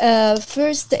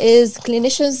 First is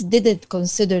clinicians didn't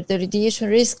consider the radiation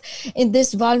risk in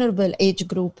this vulnerable age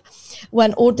group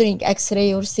when ordering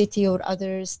X-ray or CT or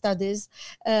other studies,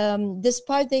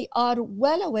 despite they are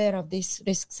well aware of these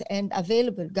risks and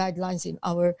available guidelines in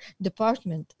our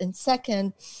department. And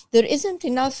second, there isn't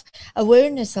enough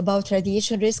awareness about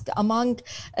radiation risk among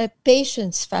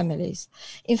patients' families.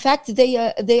 In fact,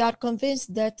 they are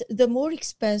convinced that the more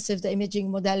expensive the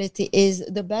imaging modality is,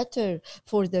 the better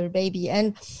for their baby.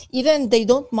 And even they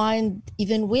don't mind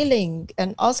even willing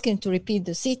and asking to repeat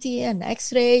the CT and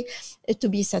X-ray to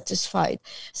be satisfied.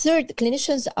 Third,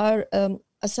 clinicians are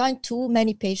assigned too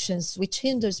many patients, which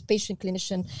hinders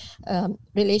patient-clinician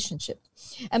relationship.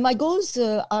 And my goals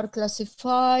are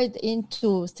classified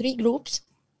into 3 groups.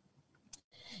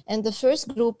 And the first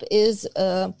group is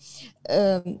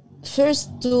first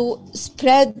to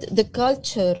spread the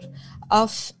culture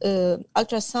of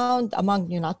ultrasound among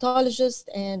neonatologists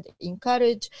and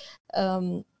encourage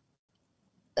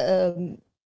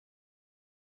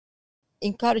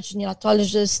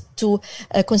neonatologists to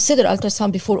consider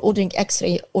ultrasound before ordering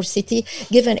X-ray or CT,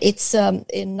 given its a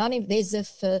non-invasive,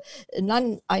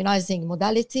 non-ionizing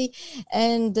modality.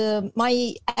 And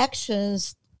my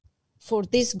actions for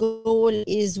this goal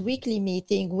is weekly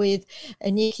meeting with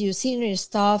NICU senior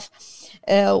staff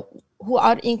who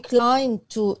are inclined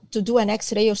to do an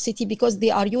X-ray or CT because they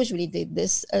are usually did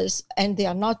this and they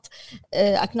are not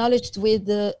acknowledged with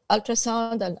the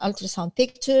ultrasound and ultrasound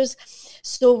pictures.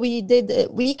 So we did a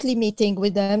weekly meeting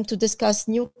with them to discuss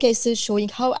new cases showing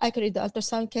how accurate the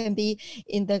ultrasound can be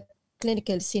in the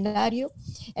clinical scenario.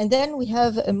 And then we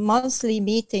have a monthly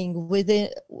meeting with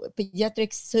the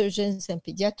pediatric surgeons and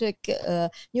pediatric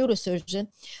neurosurgeon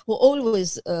who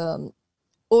always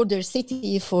order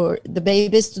CT for the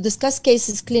babies to discuss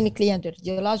cases clinically and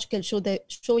radiological,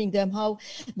 showing them how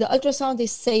the ultrasound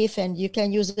is safe and you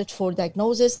can use it for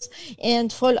diagnosis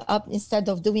and follow up instead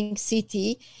of doing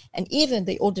CT. And even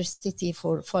they order CT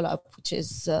for follow up, which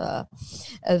is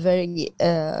very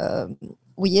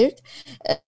weird.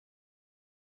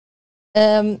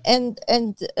 Then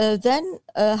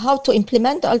how to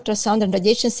implement ultrasound and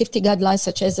radiation safety guidelines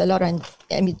such as LR and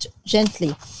image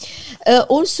gently.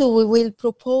 Also, we will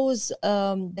propose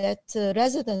that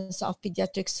residents of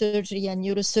pediatric surgery and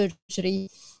neurosurgery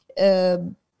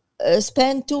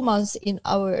spend 2 months in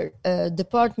our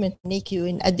department NICU.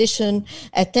 In addition,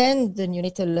 attend the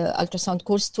neonatal ultrasound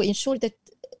course to ensure that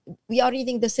we are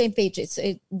reading the same page. It's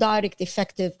a direct,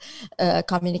 effective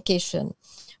communication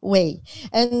way.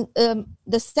 And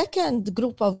the second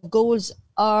group of goals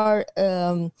are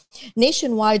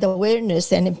nationwide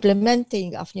awareness and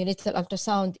implementing of neonatal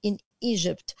ultrasound in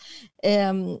Egypt.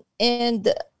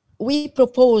 And we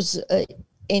propose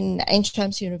in Ain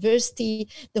Shams University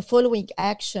the following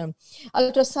action: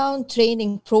 ultrasound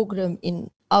training program in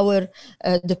our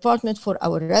department for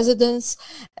our residents,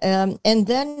 and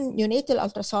then neonatal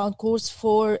ultrasound course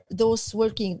for those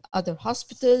working in other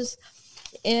hospitals,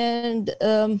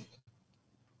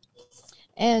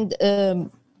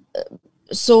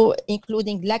 so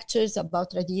including lectures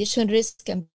about radiation risk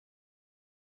and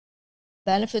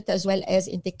benefit, as well as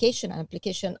indication and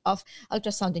application of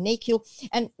ultrasound in NICU,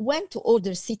 and when to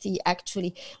order CT.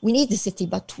 Actually, we need the CT,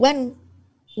 but when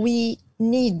we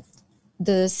need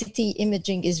the CT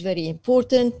imaging is very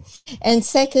important. And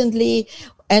secondly,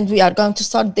 and we are going to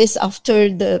start this after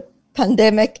the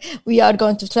pandemic, we are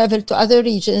going to travel to other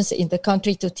regions in the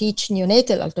country to teach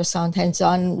neonatal ultrasound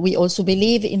hands-on. We also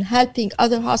believe in helping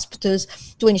other hospitals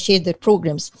to initiate their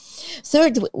programs.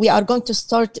 Third, we are going to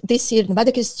start this year the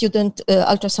medical student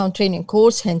ultrasound training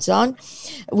course, hands-on,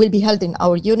 will be held in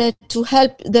our unit to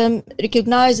help them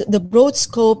recognize the broad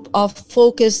scope of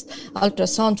focused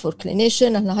ultrasound for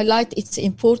clinicians and highlight its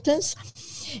importance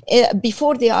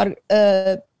before they are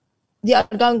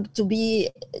going to be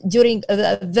during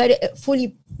a very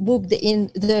fully booked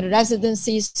in their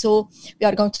residencies. So we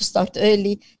are going to start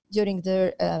early during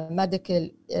their medical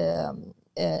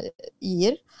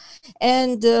year.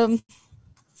 And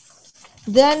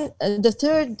then the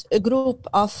third group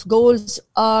of goals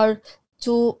are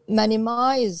to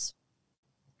minimize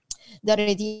the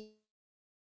radiation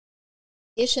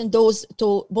dose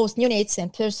to both neonates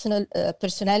and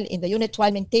personnel in the unit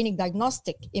while maintaining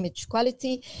diagnostic image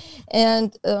quality.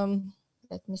 And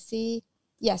let me see.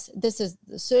 Yes, this is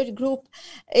the third group,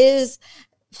 is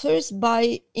first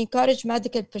by encourage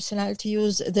medical personnel to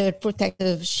use their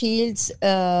protective shields,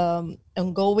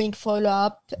 ongoing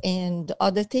follow-up and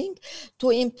auditing to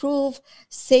improve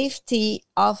safety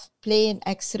of plain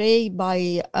X-ray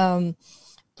by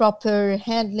proper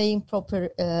handling, proper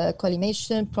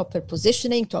collimation, proper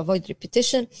positioning to avoid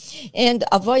repetition, and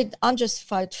avoid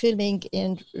unjustified filming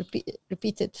and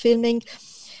repeated filming.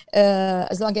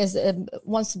 As long as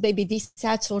once baby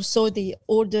desats or so, they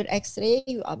order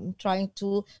X-ray. I'm trying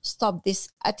to stop this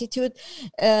attitude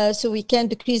so we can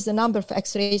decrease the number of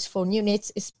X-rays for neonates,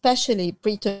 especially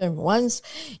preterm ones.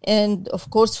 And of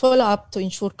course, follow up to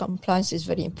ensure compliance is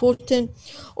very important.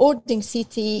 Ordering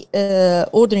CT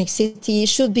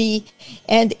should be,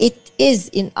 and it is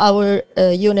in our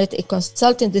unit, a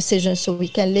consultant decision, so we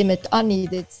can limit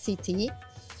unneeded CT.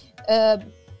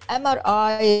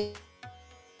 MRI,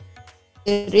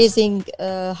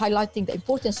 highlighting the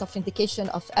importance of indication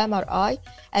of MRI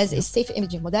as a safe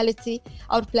imaging modality.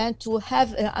 Our plan to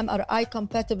have an MRI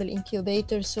compatible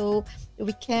incubator so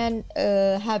we can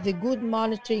have a good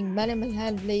monitoring, minimal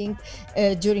handling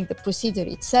during the procedure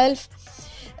itself.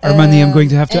 Armani, I'm going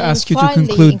to have to ask you to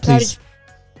conclude, please.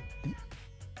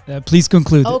 Please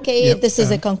conclude. Okay, yep. This is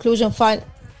a conclusion.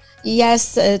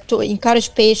 Yes, to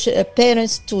encourage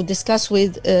parents to discuss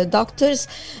with doctors.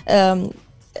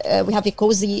 We have a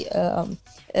cozy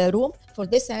room for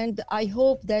this, and I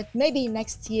hope that maybe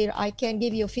next year I can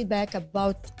give you feedback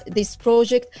about this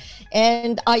project.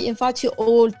 And I invite you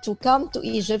all to come to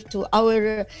Egypt, to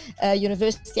our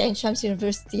university, Ain Shams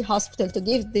University Hospital, to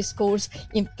give this course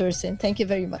in person. Thank you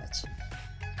very much.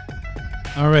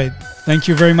 All right. Thank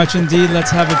you very much indeed.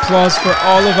 Let's have applause for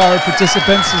all of our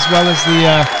participants as well as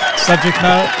the subject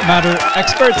matter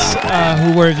experts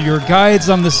who were your guides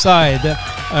on the side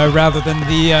rather than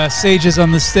the sages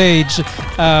on the stage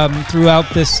throughout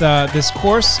this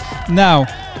course. Now,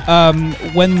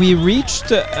 when we reached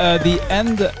the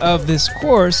end of this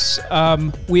course,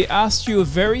 we asked you a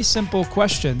very simple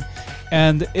question,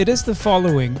 and it is the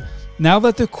following. Now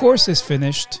that the course is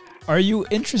finished, are you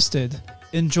interested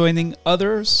in joining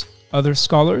other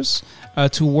scholars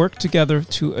to work together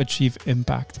to achieve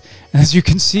impact? As you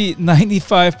can see,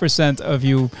 95% of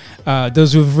you,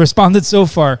 those who've responded so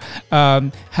far,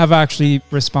 have actually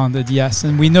responded yes.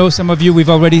 And we know some of you, we've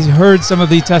already heard some of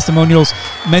the testimonials.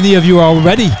 Many of you are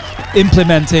already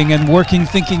implementing and working,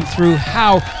 thinking through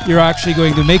how you're actually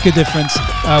going to make a difference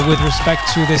with respect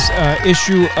to this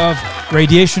issue of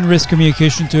radiation risk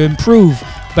communication to improve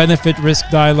benefit-risk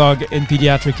dialogue in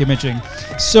pediatric imaging.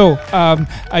 So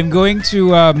I'm going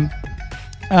to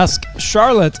ask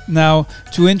Charlotte now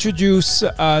to introduce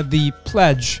the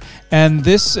pledge. And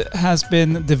this has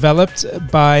been developed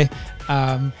by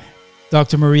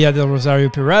Dr. Maria del Rosario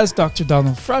Perez, Dr.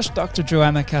 Donald Frush, Dr.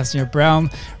 Joanna Kasznia-Brown,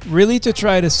 really to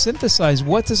try to synthesize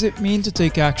what does it mean to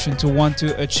take action, to want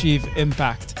to achieve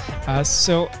impact.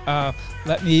 So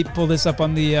let me pull this up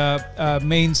on the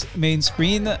main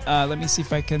screen. Let me see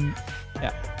if I can.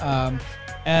 Yeah.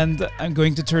 And I'm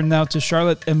going to turn now to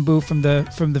Charlotte Mbu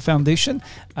from the foundation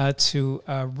to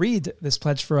read this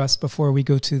pledge for us before we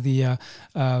go to the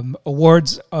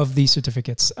awards of the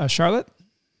certificates. Charlotte?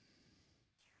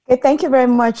 Okay, thank you very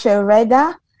much,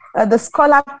 Reda. The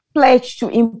scholar pledged to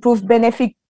improve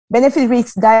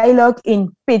benefit-risk dialogue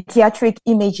in pediatric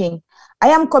imaging. I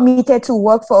am committed to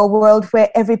work for a world where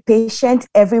every patient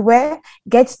everywhere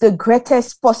gets the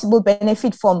greatest possible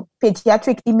benefit from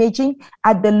pediatric imaging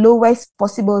at the lowest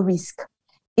possible risk.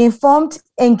 Informed,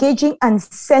 engaging, and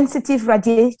sensitive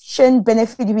radiation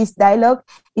benefit-risk dialogue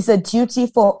is a duty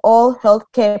for all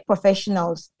healthcare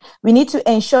professionals. We need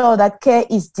to ensure that care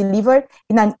is delivered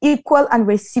in an equal and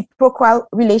reciprocal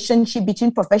relationship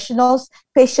between professionals,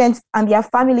 patients, and their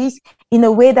families in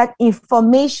a way that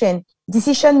information,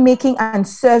 decision-making, and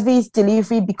service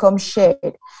delivery become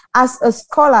shared. As a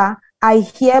scholar, I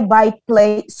hereby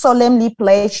solemnly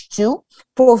pledge to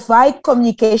provide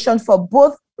communication for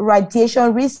both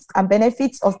radiation risks and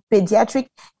benefits of pediatric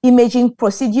imaging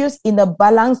procedures in a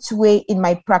balanced way in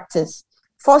my practice.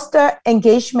 Foster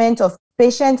engagement of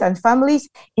patients and families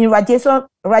in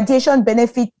radiation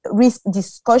benefit risk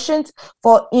discussions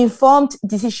for informed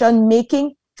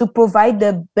decision-making to provide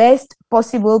the best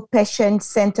possible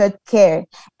patient-centered care,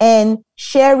 and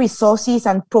share resources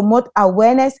and promote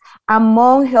awareness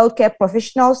among healthcare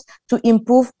professionals to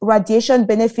improve radiation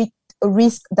benefit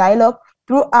risk dialogue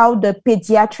throughout the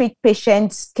pediatric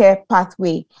patient's care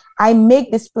pathway. I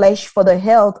make this pledge for the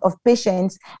health of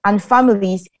patients and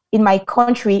families in my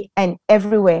country and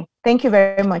everywhere. Thank you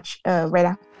very much,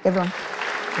 Reda, everyone.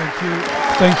 Thank you.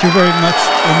 Thank you very much.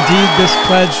 Indeed, this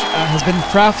pledge has been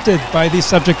crafted by these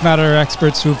subject matter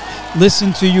experts who've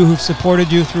listened to you, who've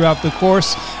supported you throughout the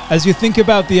course. As you think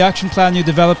about the action plan you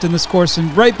developed in this course,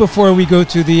 and right before we go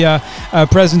to the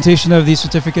presentation of these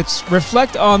certificates,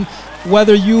 reflect on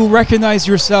whether you recognize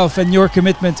yourself and your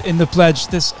commitment in the pledge.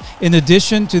 This, in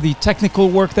addition to the technical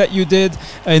work that you did,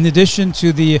 in addition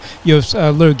to the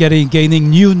gaining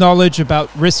new knowledge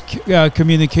about risk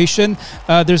communication,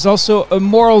 there's also a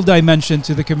moral dimension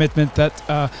to the commitment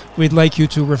that we'd like you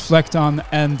to reflect on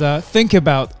and think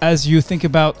about as you think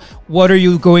about what are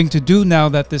you going to do now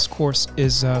that this course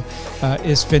is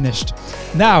finished.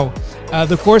 Now,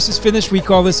 the course is finished. We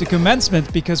call this a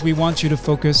commencement because we want you to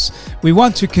focus. We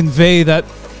want to convey that,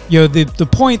 the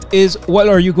point is, what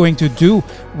are you going to do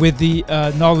with the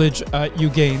knowledge you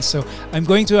gain? So I'm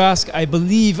going to ask, I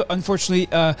believe, unfortunately,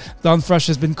 Don Frush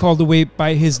has been called away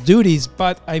by his duties,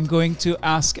 but I'm going to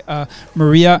ask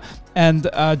Maria and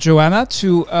Joanna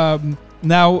to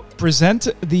now present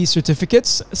the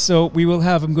certificates. So we will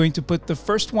have, I'm going to put the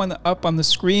first one up on the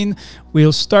screen.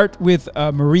 We'll start with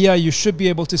Maria. You should be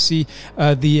able to see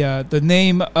the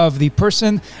name of the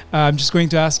person. I'm just going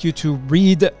to ask you to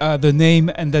read the name,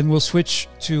 and then we'll switch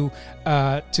to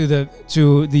our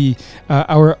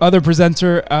other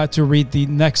presenter to read the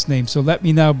next name. So let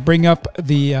me now bring up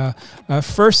the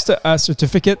first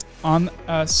certificate on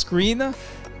screen.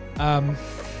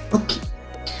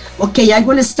 Okay, I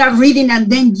will start reading, and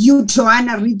then you,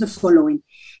 Joanna, read the following.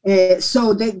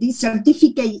 So this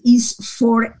certificate is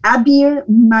for Abir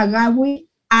Magawi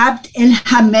Abd El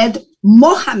Hamed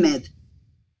Mohammed.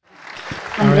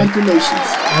 Congratulations.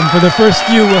 Right. And for the first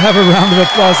few, we'll have a round of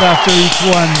applause after each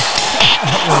one.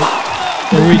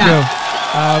 There we go.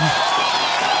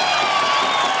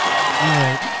 All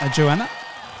right, Joanna?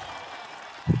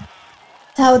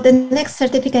 So the next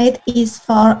certificate is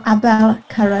for Abel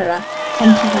Carrera.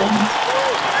 Thank you very much.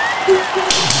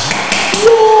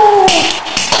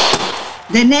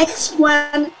 The next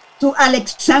one to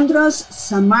Alexandros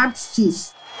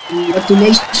Samartsis.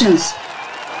 Congratulations.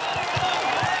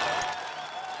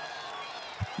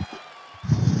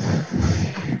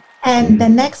 And the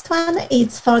next one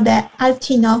is for the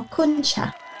Altino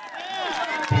Kuncha.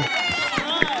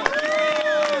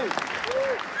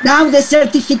 Now the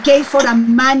certificate for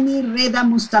Amani Reda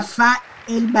Mustafa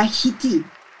El Bahiti.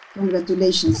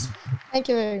 Congratulations. Thank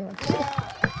you very much.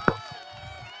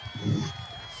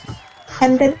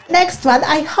 And the next one,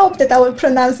 I hope that I will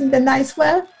pronounce the nice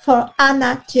well, for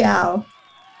Anna Jiao.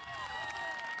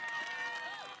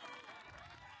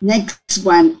 Next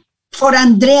one, for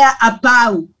Andrea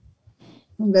Apau.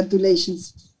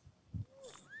 Congratulations.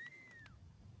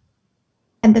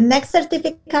 And the next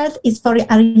certificate is for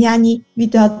Ariani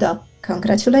Widodo.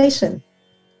 Congratulations.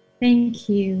 Thank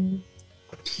you.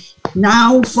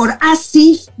 Now for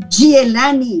Asif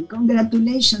Gielani.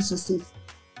 Congratulations, Asif.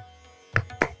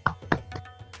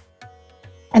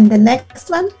 And the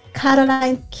next one,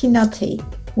 Caroline Kinotti.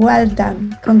 Well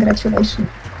done. Congratulations.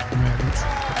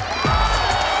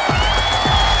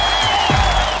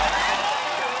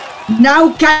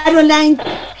 Now Caroline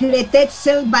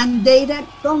Kretetzel Bandeira.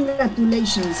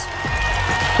 Congratulations.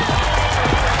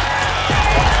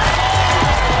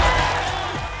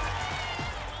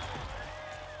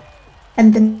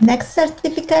 And the next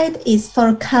certificate is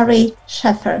for Carrie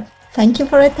Sheffer. Thank you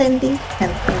for attending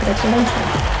and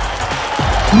congratulations.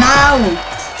 Now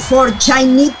for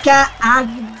Chainika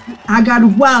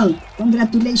Agarwal.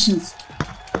 Congratulations.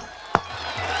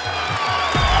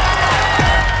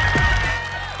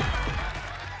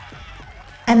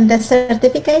 And the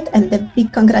certificate and the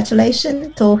big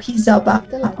congratulations to Hizoba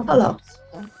Apollo.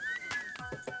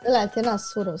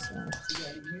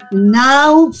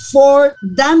 Now for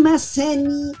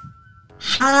Damaseni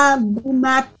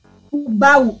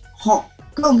Hagumakubauho.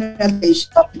 Congratulations.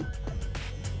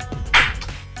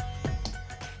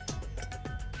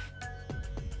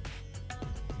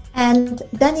 And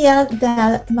Danielle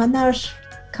Del Monarch.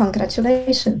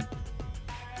 Congratulations.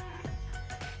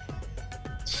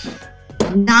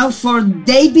 Now for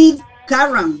David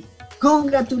Karam.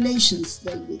 Congratulations,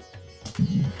 David.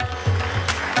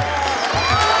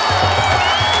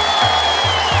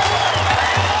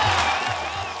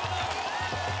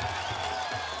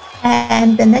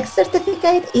 And the next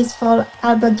certificate is for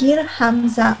Albagir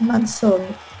Hamza Mansour.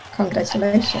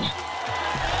 Congratulations.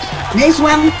 Next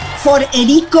one for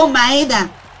Eriko Maeda.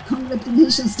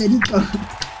 Congratulations, Eriko.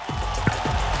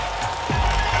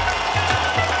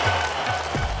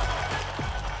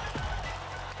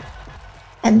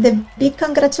 And the big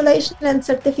congratulations and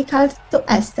certificate to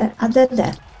Esther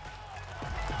Adele.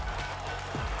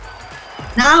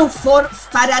 Now for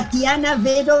Faratiana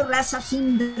Vero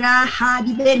Rasafindra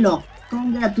Haribelo.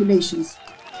 Congratulations.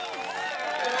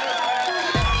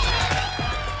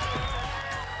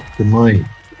 Good morning.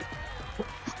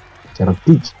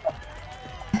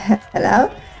 Hello.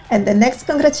 And the next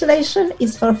congratulation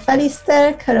is for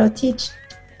Felister Karotich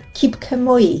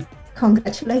Kipkemoi.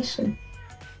 Congratulations.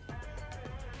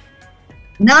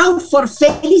 Now for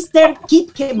Felister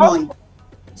Kipkemoi.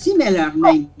 Similar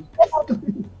name.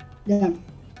 Yeah.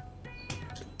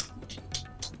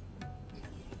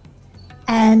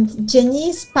 And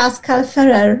Janice Pascal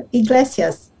Ferrer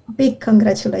Iglesias. Big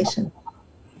congratulations.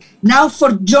 Now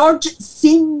for George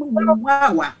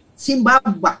Zimbabwe.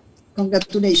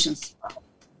 Congratulations.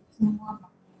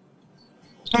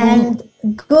 And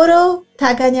Guru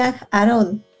Taganyak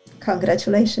Aaron.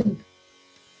 Congratulations.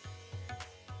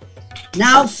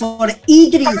 Now for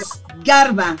Idris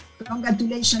Garba.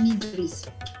 Congratulations, Idris.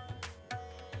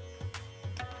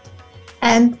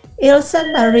 And Ilse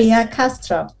Maria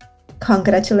Castro.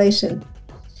 Congratulations.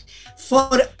 For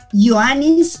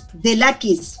Ioannis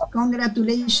Delakis.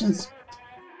 Congratulations.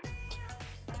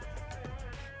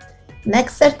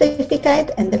 Next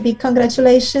certificate and a big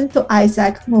congratulations to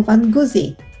Isaac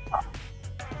Muvanguzi.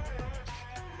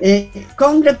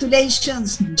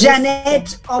 Congratulations, Janet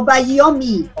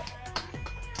Obayomi.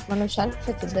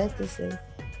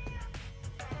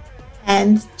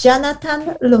 And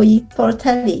Jonathan Louis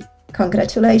Portelli.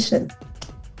 Congratulations.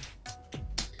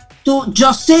 To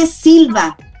Jose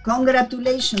Silva.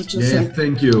 Congratulations, Jose. Yeah,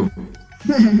 thank you.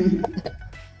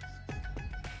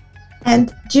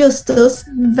 And Justus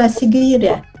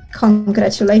Vasigire.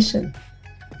 Congratulations.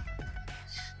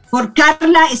 For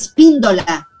Carla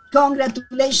Espíndola.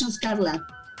 Congratulations, Carla.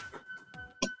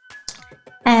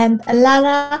 And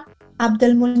Lara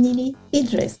Abdelmounini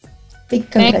Idris.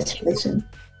 Big congratulations.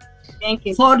 Thank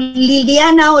you. For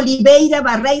Liliana Oliveira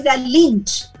Barreira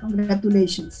Lynch.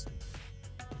 Congratulations.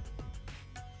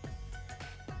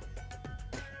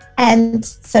 And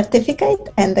certificate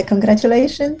and the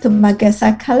congratulations to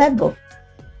Magesa Kalebo.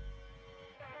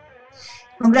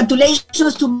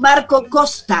 Congratulations to Marco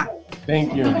Costa.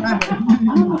 Thank you.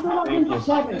 Thank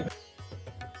you.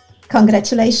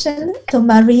 Congratulations to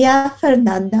Maria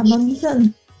Fernanda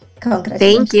Monzon.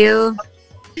 Congratulations. Thank you.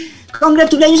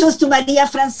 Congratulations to Maria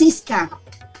Francisca.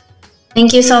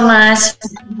 Thank you so much.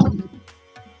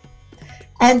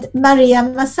 And Maria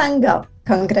Masango.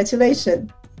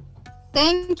 Congratulations.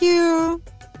 Thank you.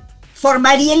 For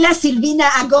Mariela Silvina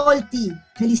Agolti.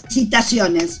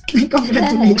 Felicitaciones.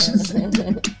 Congratulations.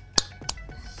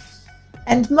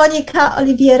 And Monica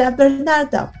Oliveira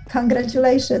Bernardo.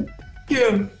 Congratulations. Thank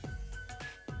you.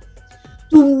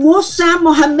 To Musa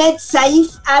Mohammed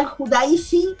Saif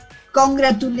Al-Hudaifi,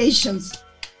 congratulations.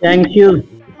 Thank you.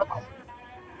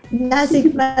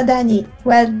 Nazik Madani,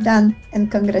 well done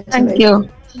and congratulations. Thank you.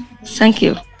 Thank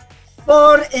you.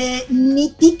 For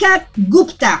Nitika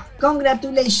Gupta,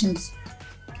 congratulations.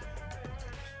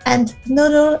 And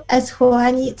Nurul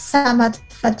Ashwani Samad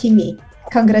Fatimi,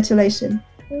 congratulations.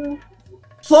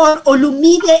 For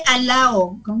Olumide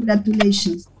Alao,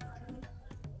 congratulations.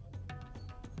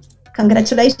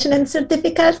 Congratulations and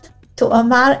certificate to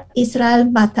Omar Israel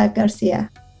Mata Garcia.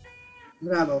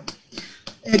 Bravo.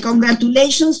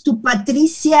 Congratulations to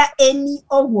Patricia Eni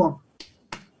Owo.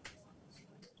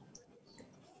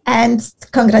 And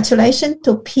congratulations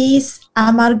to Peace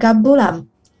Amar Gabulam.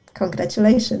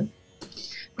 Congratulations.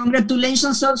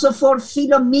 Congratulations also for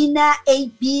Philomena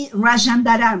A.P.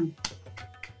 Rajandaram.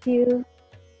 Thank you.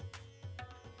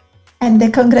 And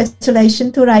the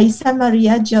congratulations to Raisa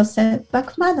Maria Joseph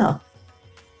Bachmano.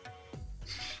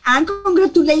 And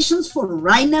congratulations for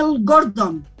Reinald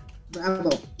Gordon. Bravo.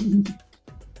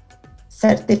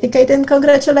 Certificate and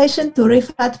congratulations to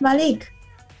Rifat Malik.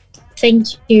 Thank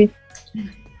you.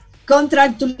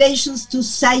 Congratulations to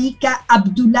Saika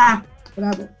Abdullah.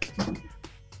 Bravo.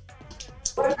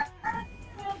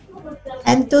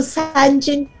 And to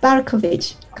Sanjin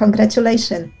Barkovich.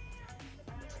 Congratulations.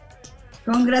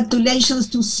 Congratulations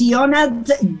to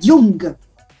Sionad Jung.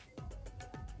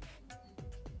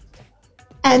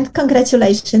 And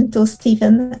congratulations to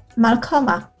Stephen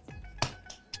Malcoma.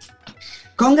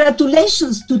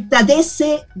 Congratulations to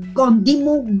Tadesse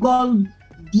Gondimu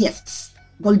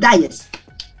Goldayes.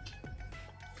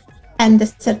 And the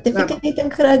certificate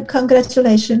and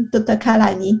congratulations to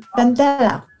Takalani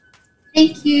Bandela.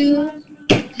 Thank you.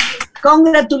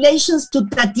 Congratulations to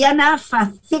Tatiana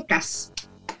Facecas.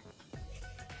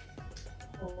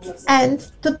 And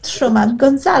to Truman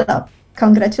Gonzalo.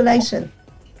 Congratulations.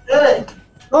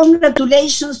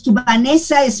 Congratulations to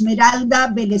Vanessa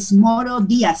Esmeralda Velez Moro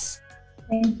Diaz.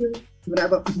 Thank you.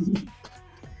 Bravo.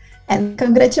 And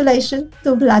congratulations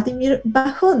to Vladimir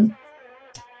Bahun.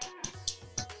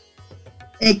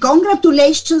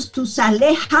 Congratulations to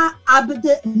Saleha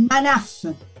Abd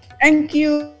Manaf. Thank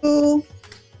you.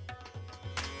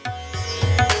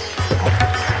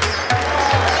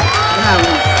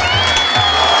 Bravo.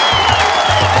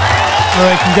 All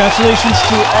right, congratulations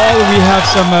to all. We have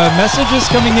some messages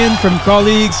coming in from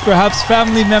colleagues, perhaps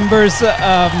family members.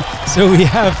 So we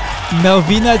have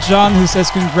Melvina John who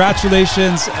says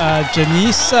congratulations,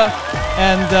 Janice,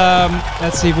 and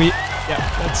let's see,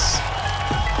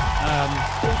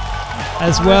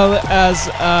 as well as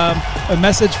a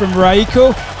message from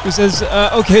Raiko who says,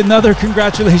 okay, another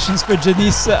congratulations for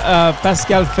Janice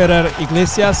Pascal Ferrer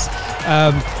Iglesias.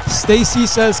 Stacy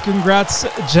says, congrats,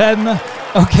 Jen.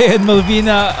 Okay, and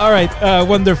Melvina, all right,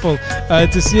 wonderful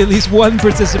to see at least one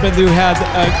participant who had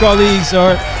colleagues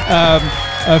or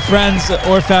friends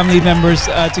or family members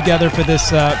together for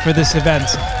this event.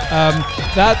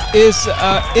 That is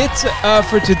it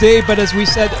for today, but as we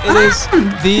said, it is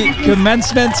the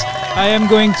commencement. I am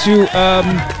going to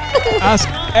ask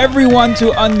everyone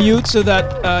to unmute so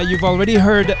that you've already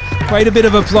heard quite a bit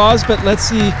of applause, but let's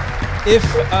see if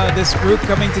this group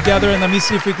coming together, and let me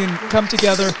see if we can come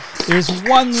together. There's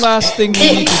one last thing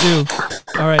we need to do.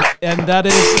 All right, and that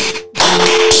is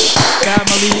the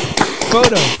family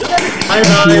photo. Hi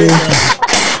guys.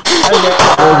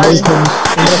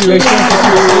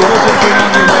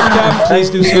 Please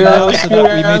do so now so that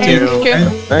we may take.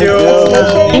 Thank you.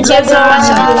 Thank you so much.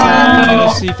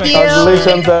 Let's see if I can.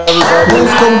 Congratulations, everybody.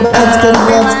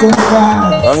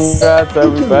 Congrats,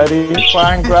 everybody.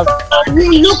 Congrats. We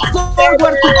look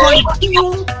forward to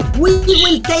continue. We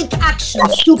will take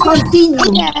actions to continue.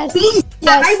 Yes. Please,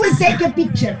 Yes. I will take a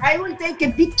picture. I will take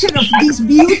a picture of this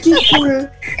beautiful,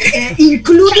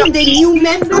 including the new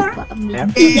member.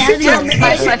 Please do mute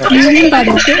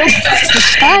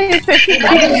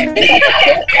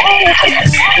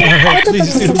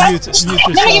yourself.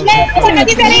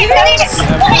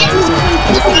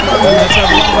 Let's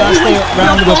have one last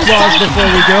round of applause before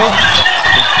we go.